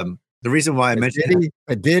the reason why I mentioned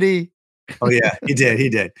did he? Oh yeah, he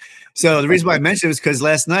did. So the reason why I mentioned it was because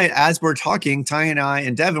last night, as we're talking, Ty and I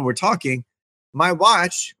and Devin were talking, my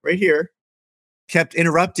watch right here kept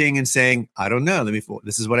interrupting and saying, I don't know.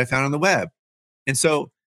 This is what I found on the web. And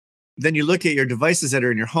so then you look at your devices that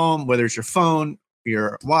are in your home, whether it's your phone,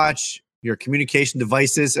 your watch, your communication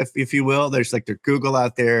devices, if you will. There's like the Google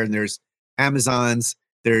out there, and there's Amazon's.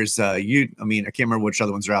 There's I can't remember which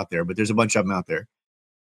other ones are out there, but there's a bunch of them out there.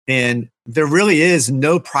 And there really is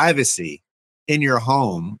no privacy in your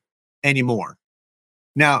home anymore.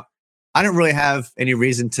 Now, I don't really have any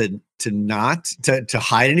reason to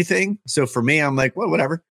hide anything. So for me, I'm like, well,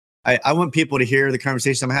 whatever. I want people to hear the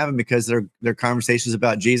conversation I'm having because they're conversations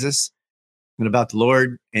about Jesus and about the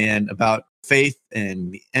Lord and about faith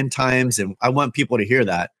and the end times. And I want people to hear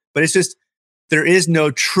that. But it's just, there is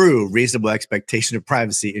no true reasonable expectation of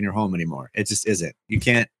privacy in your home anymore. It just isn't. You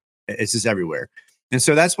can't, it's just everywhere. And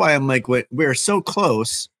so that's why I'm like, we're so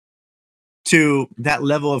close to that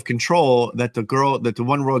level of control that the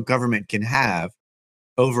one world government can have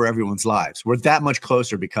over everyone's lives. We're that much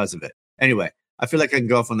closer because of it. Anyway, I feel like I can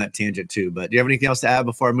go off on that tangent too, but do you have anything else to add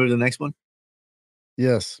before I move to the next one?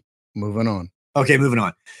 Yes. Moving on. Okay, moving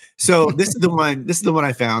on. So this is the one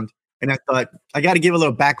I found, and I thought I got to give a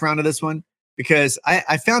little background to this one because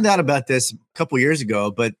I found out about this a couple years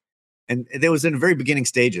ago, and it was in the very beginning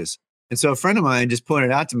stages. And so a friend of mine just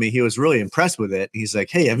pointed out to me, he was really impressed with it. He's like,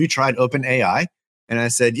 hey, have you tried OpenAI? And I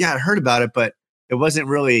said, yeah, I heard about it, but it wasn't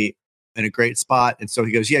really in a great spot. And so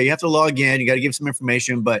he goes, yeah, you have to log in. You got to give some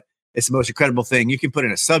information, but it's the most incredible thing. You can put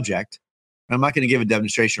in a subject. And I'm not going to give a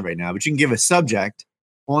demonstration right now, but you can give a subject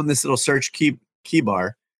on this little search key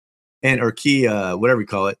bar or key, whatever you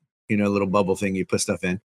call it, little bubble thing you put stuff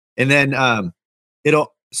in. And then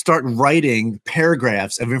it'll start writing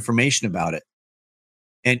paragraphs of information about it.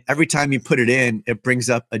 And every time you put it in, it brings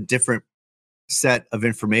up a different set of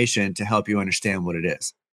information to help you understand what it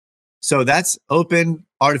is. So that's open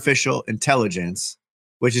artificial intelligence,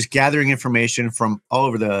 which is gathering information from all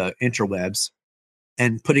over the interwebs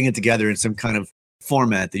and putting it together in some kind of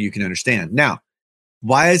format that you can understand. Now,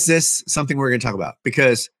 why is this something we're going to talk about?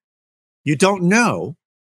 Because you don't know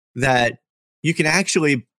that you can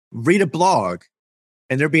actually read a blog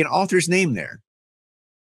and there'd be an author's name there.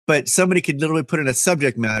 But somebody could literally put in a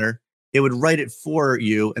subject matter, it would write it for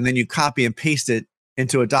you, and then you copy and paste it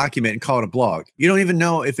into a document and call it a blog. You don't even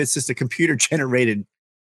know if it's just a computer-generated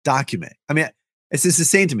document. I mean, it's just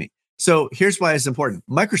insane to me. So here's why it's important.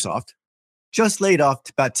 Microsoft just laid off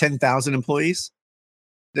about 10,000 employees,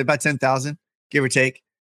 about 10,000, give or take.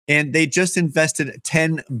 And they just invested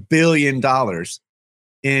 $10 billion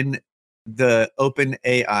in the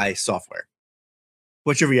OpenAI software.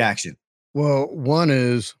 What's your reaction? Well, one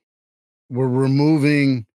is we're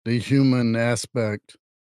removing the human aspect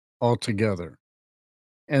altogether.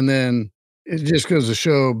 And then it just goes to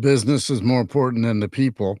show business is more important than the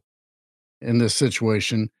people in this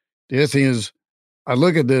situation. The other thing is, I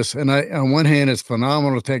look at this and on one hand, it's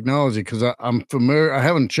phenomenal technology because I'm familiar. I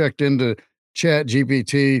haven't checked into Chat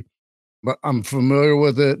GPT, but I'm familiar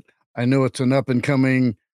with it. I know it's an up and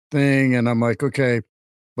coming thing. And I'm like, okay.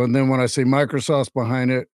 But then when I see Microsoft's behind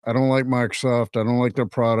it, I don't like Microsoft. I don't like their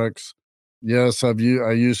products. Yes, I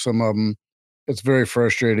use some of them. It's very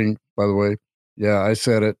frustrating, by the way. Yeah, I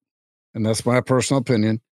said it. And that's my personal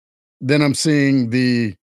opinion. Then I'm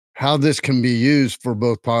seeing how this can be used for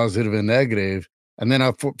both positive and negative. And then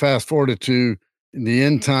I fast forwarded to the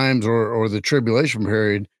end times or the tribulation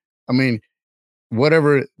period. I mean,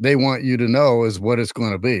 whatever they want you to know is what it's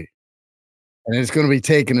going to be. And it's going to be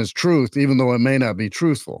taken as truth, even though it may not be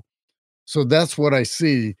truthful. So that's what I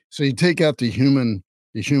see. So you take out the human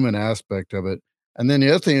aspect of it. And then the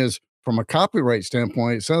other thing is, from a copyright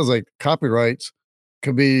standpoint, it sounds like copyrights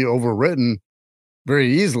could be overwritten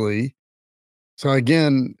very easily. So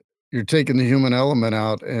again, you're taking the human element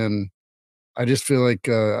out, and I just feel like,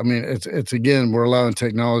 I mean, it's again, we're allowing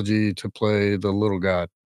technology to play the little god.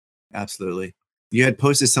 Absolutely. You had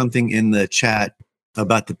posted something in the chat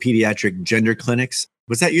about the pediatric gender clinics.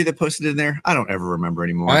 Was that you that posted in there? I don't ever remember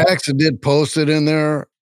anymore. I actually did post it in there.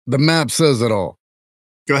 The map says it all.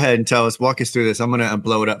 Go ahead and walk us through this. I'm going to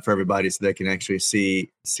blow it up for everybody so they can actually see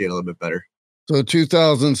it a little bit better. So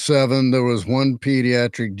 2007, there was one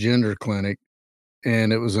pediatric gender clinic,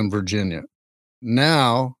 and it was in Virginia.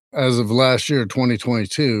 Now, as of last year,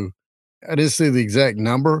 2022, I didn't see the exact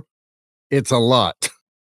number. It's a lot.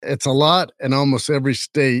 It's a lot, and almost every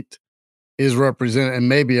state is represented, and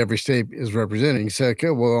maybe every state is representing. You say, okay,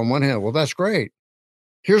 well, on one hand, well, that's great.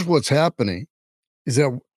 Here's what's happening is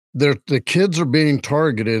that the kids are being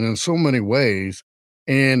targeted in so many ways,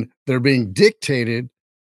 and they're being dictated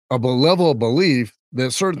of a level of belief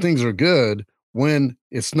that certain things are good when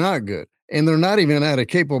it's not good. And they're not even at a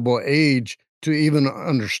capable age to even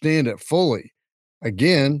understand it fully.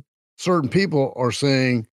 Again, certain people are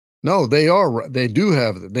saying, no, they do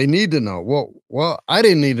have it. They need to know. Well, I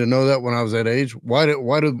didn't need to know that when I was that age. Why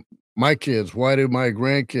do my kids, why do my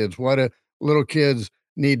grandkids, why do little kids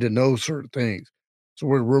need to know certain things? So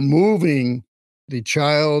we're removing the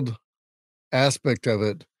child aspect of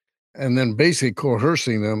it and then basically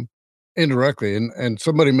coercing them indirectly. And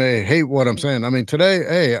somebody may hate what I'm saying. I mean, today,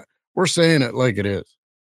 hey, we're saying it like it is.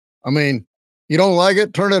 I mean, you don't like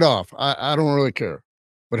it, turn it off. I don't really care.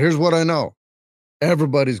 But here's what I know.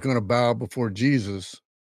 Everybody's going to bow before Jesus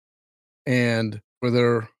and for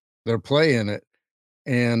their play in it.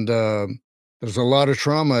 And there's a lot of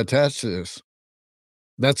trauma attached to this.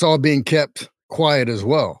 That's all being kept quiet as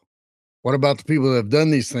well. What about the people that have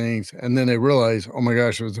done these things and then they realize, oh my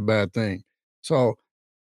gosh, it was a bad thing? So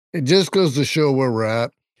it just goes to show where we're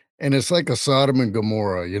at. And it's like a Sodom and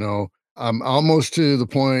Gomorrah, you know. I'm almost to the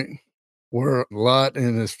point where Lot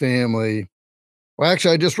and his family, well,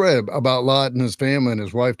 actually, I just read about Lot and his family, and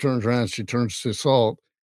his wife turns around, she turns to salt.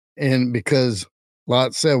 And because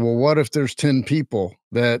Lot said, well, what if there's 10 people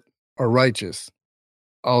that are righteous?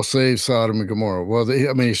 I'll save Sodom and Gomorrah. Well,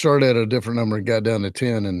 he started at a different number and got down to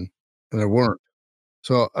 10, and there weren't.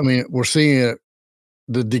 So, I mean, we're seeing it,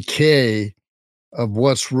 the decay of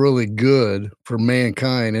what's really good for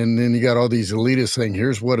mankind. And then you got all these elitists saying,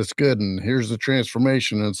 here's what it's good, and here's the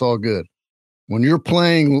transformation, and it's all good. When you're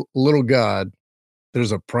playing little God,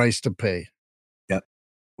 there's a price to pay. Yep.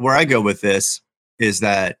 Where I go with this is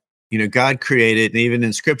that, you know, God created, and even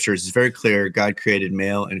in scriptures, it's very clear, God created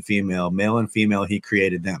male and female, he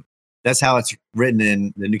created them. That's how it's written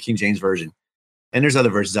in the New King James Version. And there's other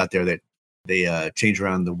versions out there that they change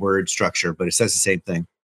around the word structure, but it says the same thing.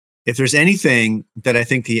 If there's anything that I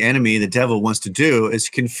think the enemy, the devil, wants to do is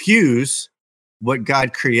confuse what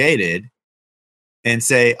God created and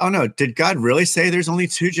say, oh no, did God really say there's only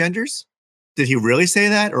two genders? Did he really say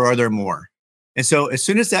that, or are there more? And so as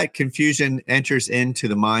soon as that confusion enters into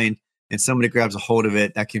the mind and somebody grabs a hold of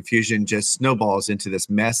it, that confusion just snowballs into this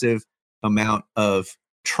massive amount of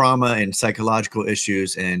trauma and psychological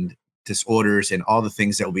issues and disorders and all the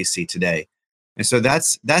things that we see today. And so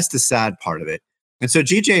that's the sad part of it. And so,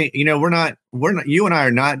 GJ, you know, we're not, you and I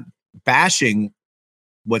are not bashing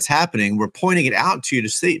what's happening. We're pointing it out to you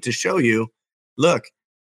to show you, look,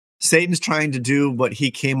 Satan's trying to do what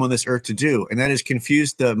he came on this earth to do, and that is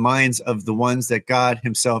confuse the minds of the ones that God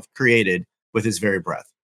himself created with his very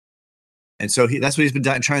breath. And so that's what he's been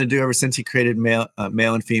trying to do ever since he created male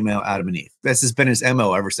and female, Adam and Eve. This has been his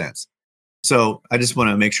MO ever since. So I just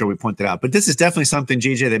want to make sure we point that out. But this is definitely something,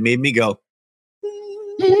 GJ, that made me go.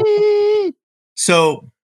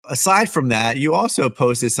 So aside from that, you also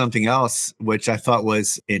posted something else, which I thought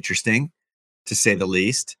was interesting, to say the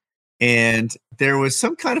least. And there was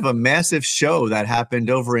some kind of a massive show that happened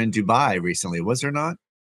over in Dubai recently, was there not?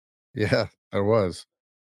 Yeah, there was.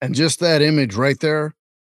 And just that image right there,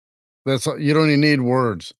 you don't even need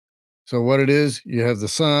words. So what it is, you have the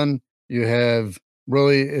sun, you have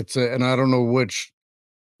really, and I don't know which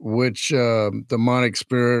demonic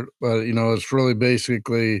spirit, but you know, it's really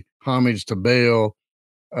basically homage to Baal.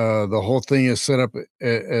 The whole thing is set up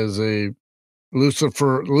as a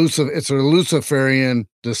Lucifer. It's a Luciferian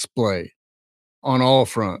display on all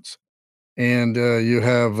fronts, and you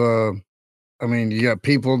have, you got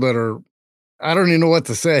people that are, I don't even know what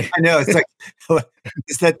to say. I know, it's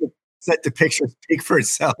like, let the picture speak for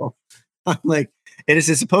itself. I'm like, it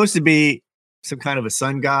supposed to be some kind of a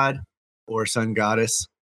sun god or sun goddess,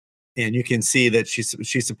 and you can see that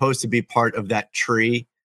she's supposed to be part of that tree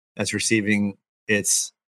that's receiving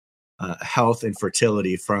its health and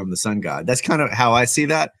fertility from the sun god. That's kind of how I see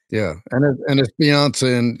that. Yeah, and it's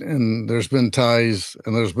Beyonce, and there's been ties,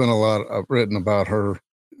 and there's been a lot written about her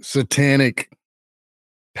satanic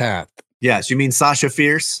path. Yes, you mean Sasha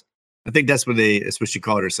Fierce? I think that's what she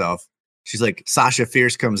called herself. She's like, Sasha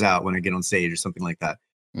Fierce comes out when I get on stage or something like that.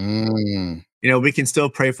 Mm. We can still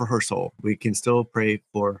pray for her soul. We can still pray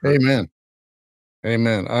for her. Amen.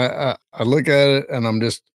 Amen. I look at it and I'm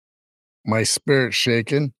just, my spirit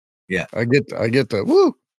shaking. Yeah. I get the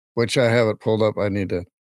woo, which I have it pulled up. I need to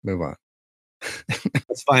move on.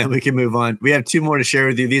 That's fine. We can move on. We have 2 more to share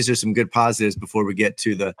with you. These are some good positives before we get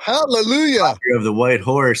to the hallelujah of the white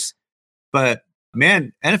horse. But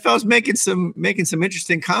man, NFL's making some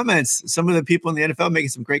interesting comments. Some of the people in the NFL making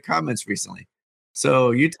some great comments recently.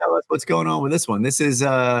 So you tell us what's going on with this one. This is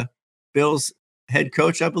Bill's head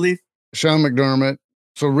coach, I believe. Sean McDermott.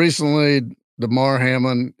 So recently, Damar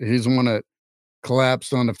Hamlin, he's the one that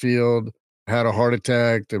collapsed on the field, had a heart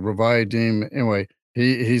attack. They revived him. Anyway,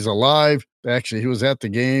 he's alive. Actually, he was at the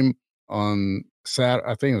game on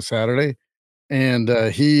I think it was Saturday, and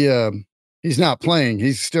he's not playing.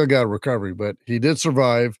 He's still got a recovery, but he did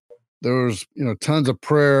survive. There was tons of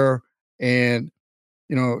prayer, and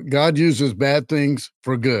God uses bad things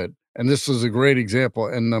for good, and this is a great example.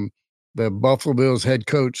 And the Buffalo Bills head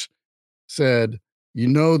coach said,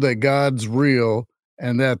 that God's real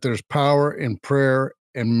and that there's power in prayer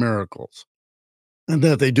and miracles and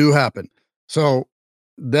that they do happen. So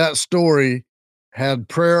that story had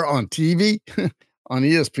prayer on TV, on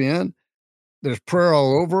ESPN. There's prayer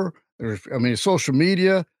all over. There's social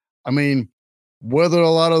media. Whether a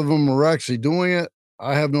lot of them are actually doing it,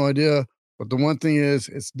 I have no idea. But the one thing is,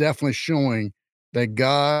 it's definitely showing that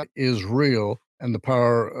God is real and the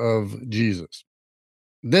power of Jesus.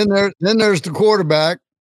 Then there's the quarterback,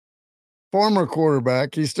 former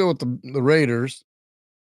quarterback. He's still with the Raiders.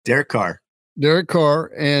 Derek Carr,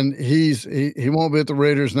 and he won't be at the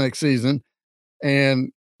Raiders next season.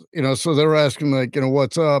 And so they're asking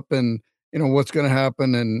what's up and what's going to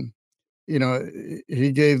happen. And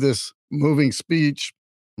he gave this moving speech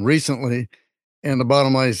recently, and the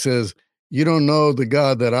bottom line says, "You don't know the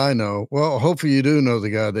God that I know." Well, hopefully you do know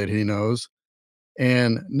the God that he knows.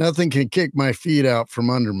 And nothing can kick my feet out from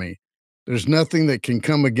under me. There's nothing that can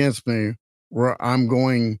come against me where I'm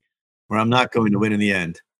not going to win in the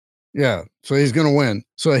end. Yeah. So he's going to win.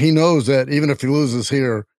 So he knows that even if he loses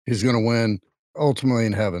here, he's going to win ultimately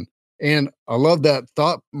in heaven. And I love that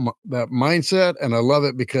thought, that mindset. And I love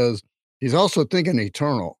it because he's also thinking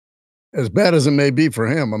eternal. As bad as it may be for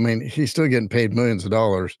him, he's still getting paid millions of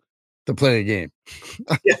dollars to play a game.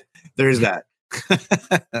 Yeah, there's that.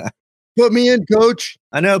 Put me in, coach.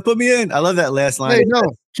 I know. Put me in. I love that last line. Hey, no,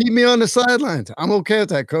 keep me on the sidelines. I'm okay with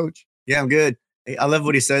that, coach. Yeah, I'm good. I love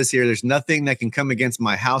what he says here. There's nothing that can come against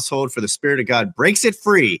my household, for the Spirit of God breaks it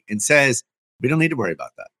free and says, we don't need to worry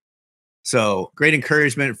about that. So great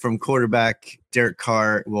encouragement from quarterback Derek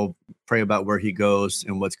Carr. We'll pray about where he goes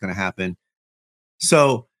and what's going to happen.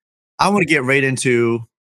 So I want to get right into,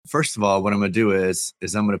 first of all, what I'm going to do is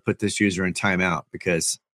I'm going to put this user in timeout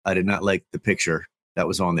because I did not like the picture that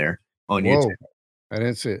was on there on YouTube. I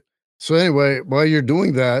didn't see it. So anyway, while you're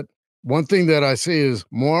doing that, one thing that I see is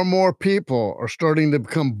more and more people are starting to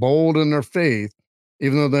become bold in their faith,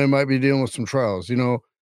 even though they might be dealing with some trials.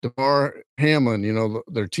 Damar Hamlin,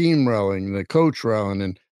 their team rallying, the coach rallying,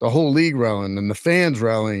 and the whole league rallying, and the fans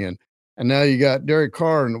rallying, and now you got Derek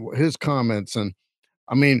Carr and his comments. And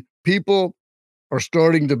people are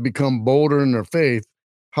starting to become bolder in their faith.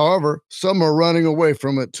 However, some are running away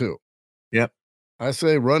from it too. Yep. I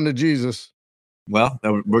say run to Jesus. Well,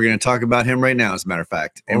 we're going to talk about him right now, as a matter of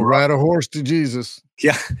fact. And ride a horse to Jesus.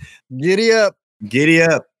 Yeah. Giddy up. Giddy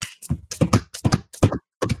up.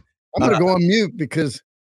 I'm going to go on mute because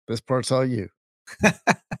this part's all you.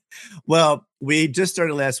 Well, we just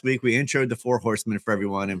started last week. We introed the 4 horsemen for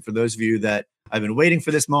everyone. And for those of you that I've been waiting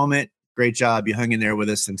for this moment, great job. You hung in there with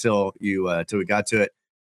us until we got to it.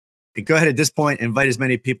 And go ahead at this point, invite as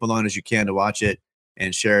many people on as you can to watch it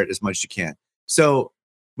and share it as much as you can. So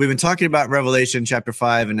we've been talking about Revelation chapter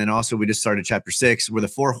 5, and then also we just started chapter 6, where the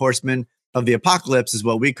 4 horsemen of the apocalypse is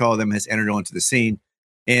what we call them, has entered onto the scene.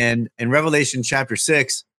 And in Revelation chapter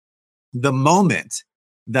 6, the moment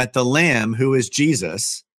that the Lamb, who is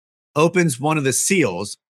Jesus, opens one of the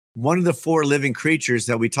seals, one of the 4 living creatures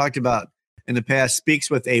that we talked about in the past speaks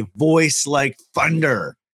with a voice like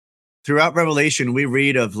thunder. Throughout Revelation, we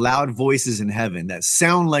read of loud voices in heaven that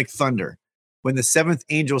sound like thunder. When the 7th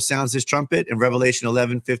angel sounds his trumpet in Revelation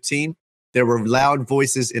 11:15, there were loud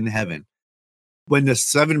voices in heaven. When the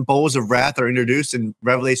 7 bowls of wrath are introduced in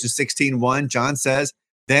Revelation 16:1, John says,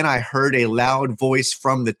 "Then I heard a loud voice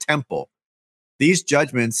from the temple." These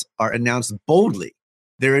judgments are announced boldly.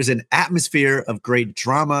 There is an atmosphere of great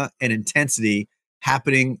drama and intensity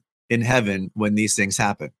happening in heaven when these things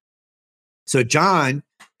happen. So John,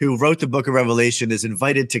 who wrote the book of Revelation, is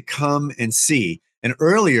invited to come and see. And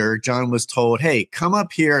earlier, John was told, hey, come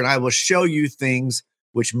up here and I will show you things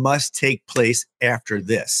which must take place after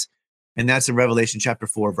this. And that's in Revelation chapter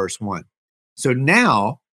 4, verse 1. So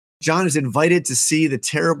now John is invited to see the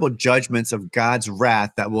terrible judgments of God's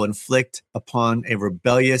wrath that will inflict upon a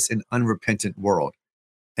rebellious and unrepentant world.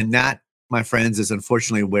 And that, my friends, is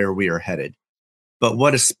unfortunately where we are headed. But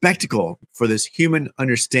what a spectacle for this human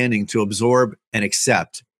understanding to absorb and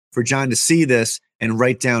accept, for John to see this and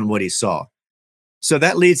write down what he saw. So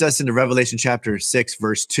that leads us into Revelation chapter 6,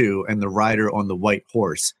 verse 2, and the rider on the white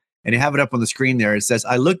horse. And you have it up on the screen there. It says,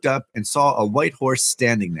 I looked up and saw a white horse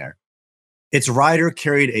standing there. Its rider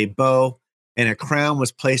carried a bow, and a crown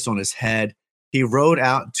was placed on his head. He rode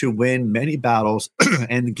out to win many battles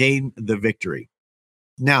and gain the victory.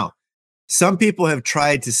 Now, some people have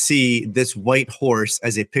tried to see this white horse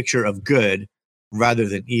as a picture of good rather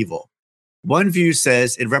than evil. One view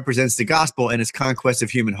says it represents the gospel and its conquest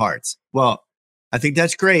of human hearts. Well, I think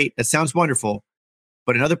that's great. That sounds wonderful.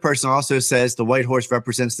 But another person also says the white horse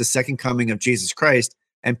represents the second coming of Jesus Christ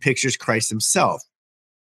and pictures Christ himself.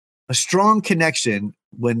 A strong connection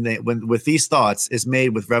with these thoughts is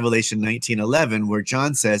made with Revelation 19:11, where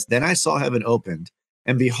John says, Then I saw heaven opened,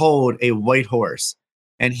 and behold, a white horse.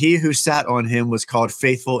 And he who sat on him was called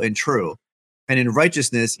Faithful and True. And in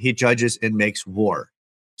righteousness he judges and makes war.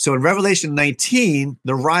 So in Revelation 19,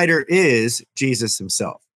 the rider is Jesus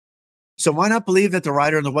himself. So why not believe that the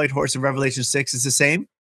rider on the white horse in Revelation 6 is the same?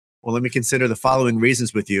 Well, let me consider the following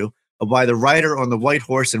reasons with you of why the rider on the white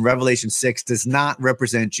horse in Revelation 6 does not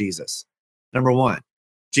represent Jesus. Number one,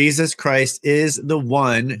 Jesus Christ is the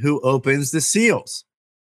one who opens the seals.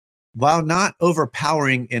 While not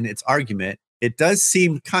overpowering in its argument, it does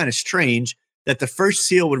seem kind of strange that the first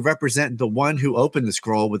seal would represent the one who opened the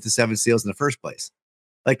scroll with the 7 seals in the first place.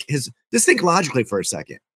 Like just think logically for a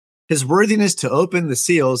second. His worthiness to open the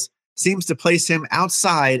seals seems to place him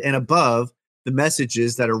outside and above the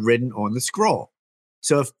messages that are written on the scroll.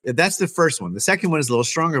 So if that's the first one. The second one is a little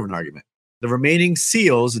stronger of an argument. The remaining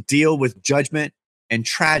seals deal with judgment and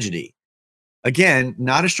tragedy. Again,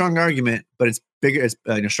 not a strong argument, but it's bigger,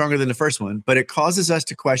 it's stronger than the first one. But it causes us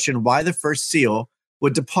to question why the first seal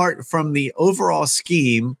would depart from the overall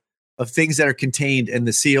scheme of things that are contained in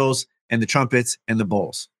the seals and the trumpets and the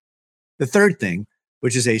bowls. The third thing,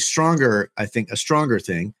 which is a stronger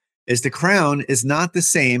thing, is the crown is not the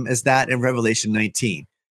same as that in Revelation 19.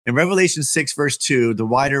 In Revelation 6, verse 2, the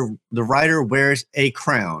rider wears a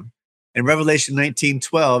crown. In Revelation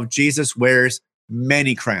 19:12, Jesus wears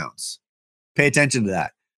many crowns. Pay attention to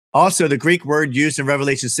that. Also, the Greek word used in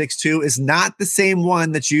Revelation 6:2 is not the same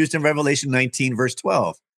one that's used in Revelation 19, verse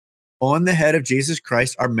 12. On the head of Jesus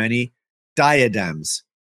Christ are many diadems,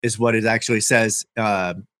 is what it actually says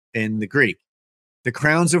in the Greek. The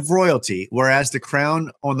crowns of royalty, whereas the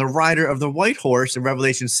crown on the rider of the white horse in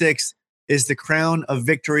Revelation 6 is the crown of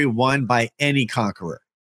victory won by any conqueror,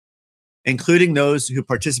 including those who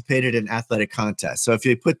participated in athletic contests. So if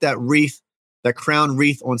you put that crown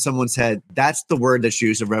wreath on someone's head, that's the word that's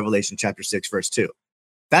used in Revelation chapter 6, verse 2.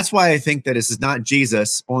 That's why I think that this is not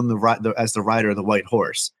Jesus on as the rider of the white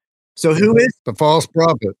horse. So who is the false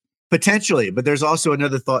prophet? Potentially, but there's also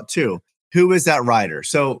another thought too. Who is that rider?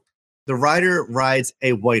 So the rider rides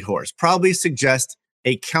a white horse, probably suggests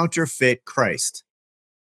a counterfeit Christ.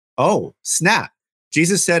 Oh, snap.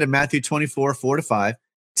 Jesus said in Matthew 24, 4-5,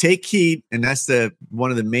 take heed, and that's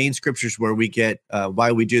one of the main scriptures where we get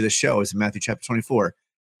why we do this show is in Matthew chapter 24.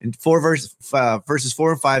 And verses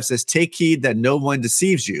 4 and 5 says, take heed that no one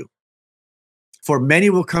deceives you. For many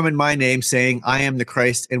will come in my name saying, I am the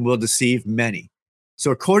Christ, and will deceive many.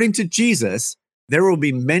 So according to Jesus, there will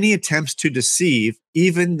be many attempts to deceive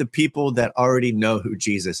even the people that already know who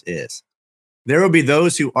Jesus is. There will be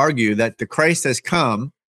those who argue that the Christ has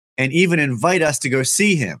come and even invite us to go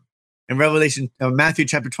see him. In Matthew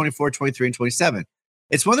chapter 24, 23, and 27.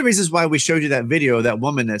 It's one of the reasons why we showed you that video of that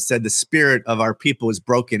woman that said the spirit of our people is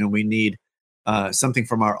broken and we need something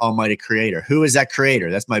from our almighty creator. Who is that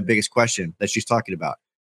creator? That's my biggest question that she's talking about.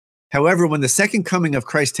 However, when the second coming of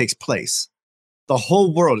Christ takes place, the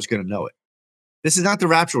whole world is going to know it. This is not the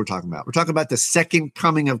rapture we're talking about. We're talking about the second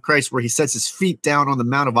coming of Christ where he sets his feet down on the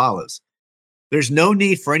Mount of Olives. There's no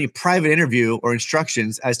need for any private interview or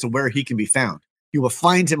instructions as to where he can be found. You will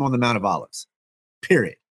find him on the Mount of Olives,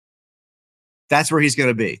 period. That's where he's going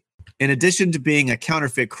to be. In addition to being a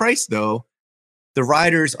counterfeit Christ, though, the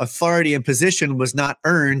rider's authority and position was not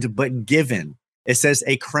earned, but given. It says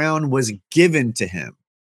a crown was given to him.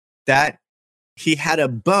 That he had a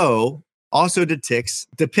bow also depicts,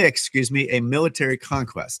 a military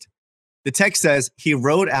conquest. The text says he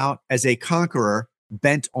rode out as a conqueror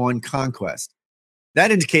bent on conquest.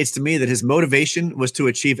 That indicates to me that his motivation was to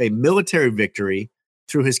achieve a military victory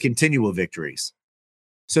through his continual victories.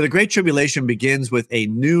 So the Great Tribulation begins with a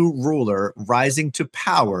new ruler rising to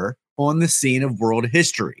power on the scene of world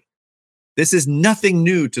history. This is nothing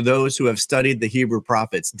new to those who have studied the Hebrew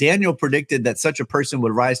prophets. Daniel predicted that such a person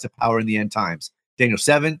would rise to power in the end times. Daniel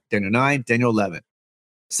 7, Daniel 9, Daniel 11.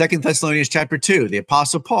 2 Thessalonians chapter 2, the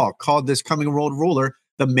Apostle Paul called this coming world ruler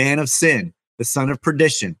the man of sin, the son of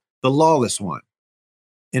perdition, the lawless one.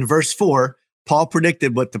 In verse 4, Paul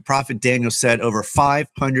predicted what the prophet Daniel said over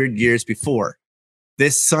 500 years before.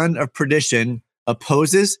 This son of perdition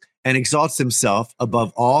opposes and exalts himself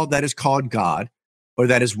above all that is called God or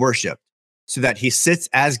that is worshiped, so that he sits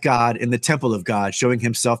as God in the temple of God, showing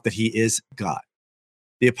himself that he is God.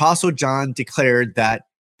 The Apostle John declared that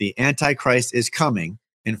the Antichrist is coming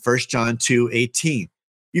in 1 John 2:18.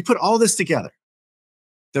 You put all this together.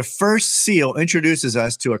 The first seal introduces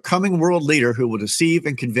us to a coming world leader who will deceive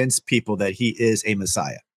and convince people that he is a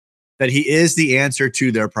Messiah, that he is the answer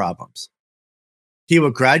to their problems. He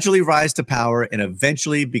will gradually rise to power and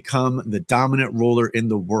eventually become the dominant ruler in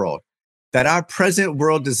the world. That our present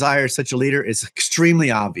world desires such a leader is extremely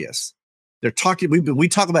obvious. They're talking, we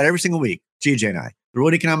talk about it every single week, GJ and I. The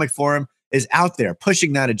World Economic Forum is out there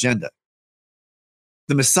pushing that agenda.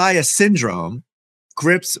 The Messiah syndrome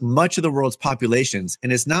grips much of the world's populations,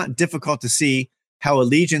 and it's not difficult to see how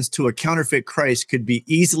allegiance to a counterfeit Christ could be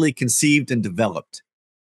easily conceived and developed.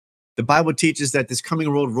 The Bible teaches that this coming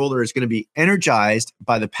world ruler is going to be energized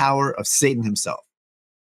by the power of Satan himself.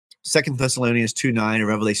 2 Thessalonians 2:9 and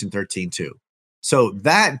Revelation 13:2. So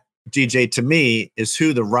that, GJ, to me, is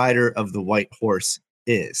who the rider of the white horse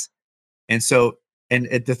is. And so,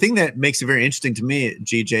 the thing that makes it very interesting to me,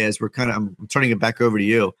 GJ, as I'm turning it back over to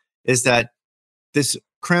you, is that this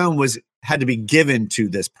crown had to be given to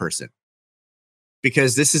this person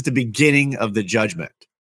because this is the beginning of the judgment.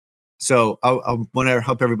 So I want to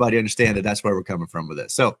help everybody understand that that's where we're coming from with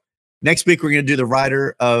this. So next week, we're going to do the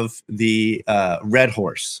rider of the red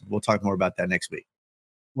horse. We'll talk more about that next week.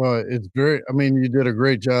 Well, you did a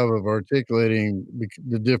great job of articulating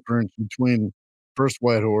the difference between first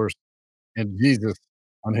white horse and Jesus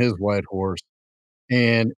on his white horse.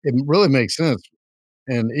 And it really makes sense.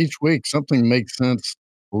 And each week, something makes sense,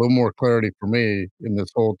 a little more clarity for me in this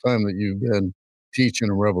whole time that you've been teaching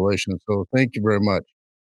in Revelation. So thank you very much.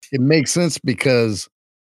 It makes sense because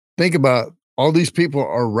think about all these people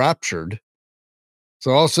are raptured.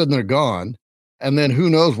 So all of a sudden they're gone. And then who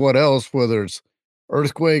knows what else, whether it's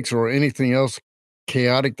earthquakes or anything else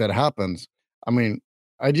chaotic that happens. I mean,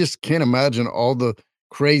 I just can't imagine all the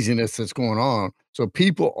craziness that's going on. So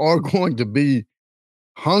people are going to be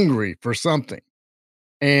hungry for something.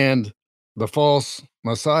 And the false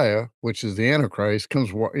Messiah, which is the Antichrist,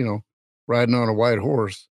 comes, riding on a white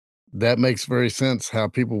horse. That makes very sense how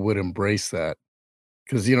people would embrace that.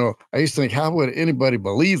 Because, I used to think, how would anybody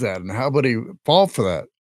believe that? And how would he fall for that?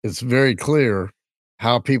 It's very clear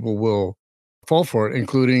how people will fall for it,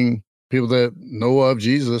 including people that know of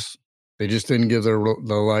Jesus. They just didn't give their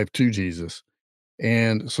life to Jesus.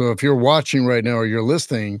 And so if you're watching right now or you're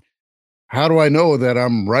listening, how do I know that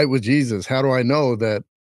I'm right with Jesus? How do I know that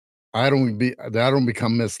I don't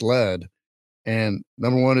become misled? And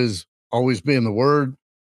number one is always be in the Word.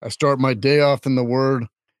 I start my day off in the Word.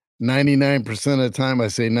 99% of the time, I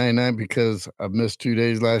say 99 because I've missed 2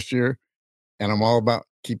 days last year, and I'm all about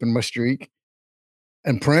keeping my streak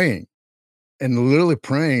and praying, and literally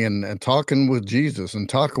praying and talking with Jesus and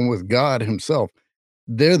talking with God Himself.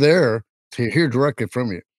 They're there to hear directly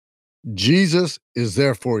from you. Jesus is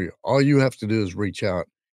there for you. All you have to do is reach out.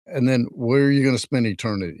 And then where are you going to spend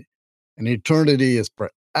eternity? And eternity is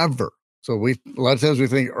forever. So a lot of times we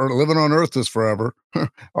think living on earth is forever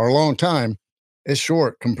or a long time. It's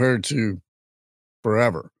short compared to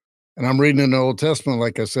forever. And I'm reading in the Old Testament,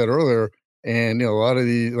 like I said earlier, and a lot of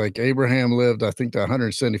like Abraham lived, I think, to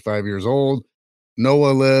 175 years old.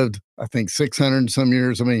 Noah lived, I think, 600 and some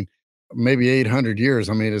years. I mean, maybe 800 years.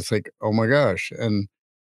 I mean, it's like, oh my gosh. And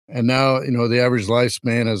now, the average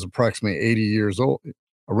lifespan is approximately 80 years old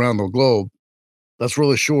around the globe. That's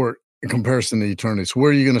really short in comparison to eternity. So where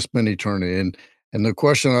are you going to spend eternity? And the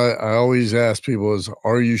question I always ask people is,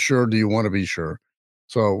 are you sure? Do you want to be sure?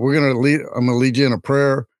 So I'm going to lead you in a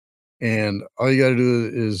prayer. And all you got to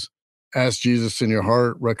do is ask Jesus in your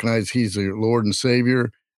heart, recognize He's your Lord and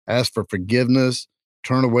Savior, ask for forgiveness,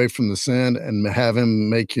 turn away from the sin, and have Him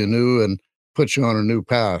make you new and put you on a new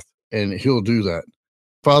path. And He'll do that.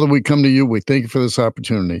 Father, we come to you. We thank you for this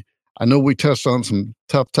opportunity. I know we touched on some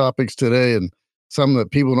tough topics today and some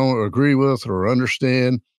that people don't agree with or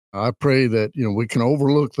understand. I pray that, we can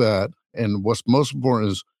overlook that. And what's most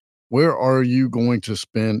important is, where are you going to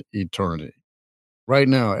spend eternity? Right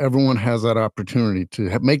now, everyone has that opportunity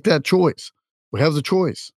to make that choice. We have the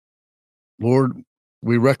choice. Lord,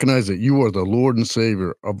 we recognize that you are the Lord and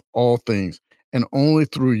Savior of all things. And only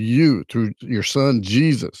through you, through your son,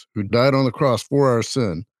 Jesus, who died on the cross for our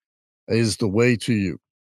sin, is the way to you.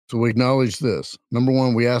 So we acknowledge this. Number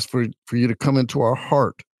one, we ask for you to come into our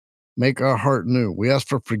heart, make our heart new. We ask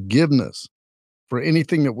for forgiveness for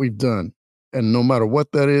anything that we've done. And no matter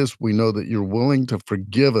what that is, we know that you're willing to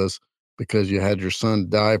forgive us because you had your son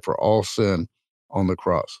die for all sin on the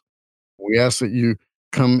cross. We ask that you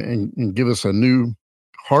come and give us a new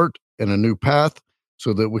heart and a new path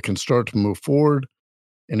so that we can start to move forward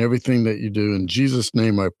in everything that you do. In Jesus'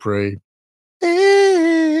 name I pray.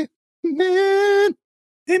 Amen.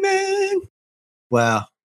 Amen. Wow.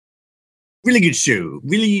 Really good show.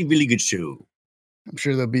 Really, really good show. I'm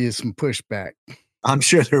sure there'll be some pushback. I'm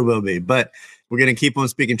sure there will be, but we're going to keep on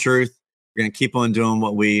speaking truth. We're going to keep on doing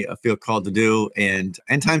what we feel called to do. And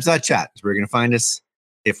endtimes.chat is where you're going to find us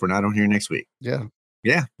if we're not on here next week. Yeah.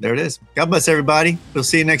 Yeah, there it is. God bless everybody. We'll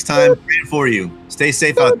see you next time. Praying for you. Stay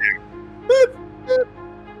safe out there.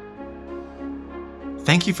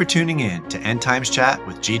 Thank you for tuning in to End Times Chat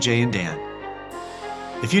with GJ and Dan.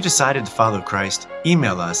 If you decided to follow Christ,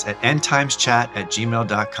 email us at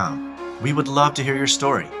endtimeschat@gmail.com. We would love to hear your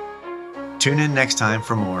story. Tune in next time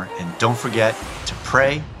for more, and don't forget to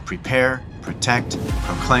pray, prepare, protect,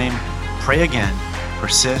 proclaim, pray again,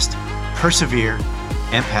 persist, persevere,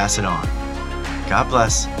 and pass it on. God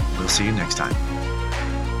bless. We'll see you next time.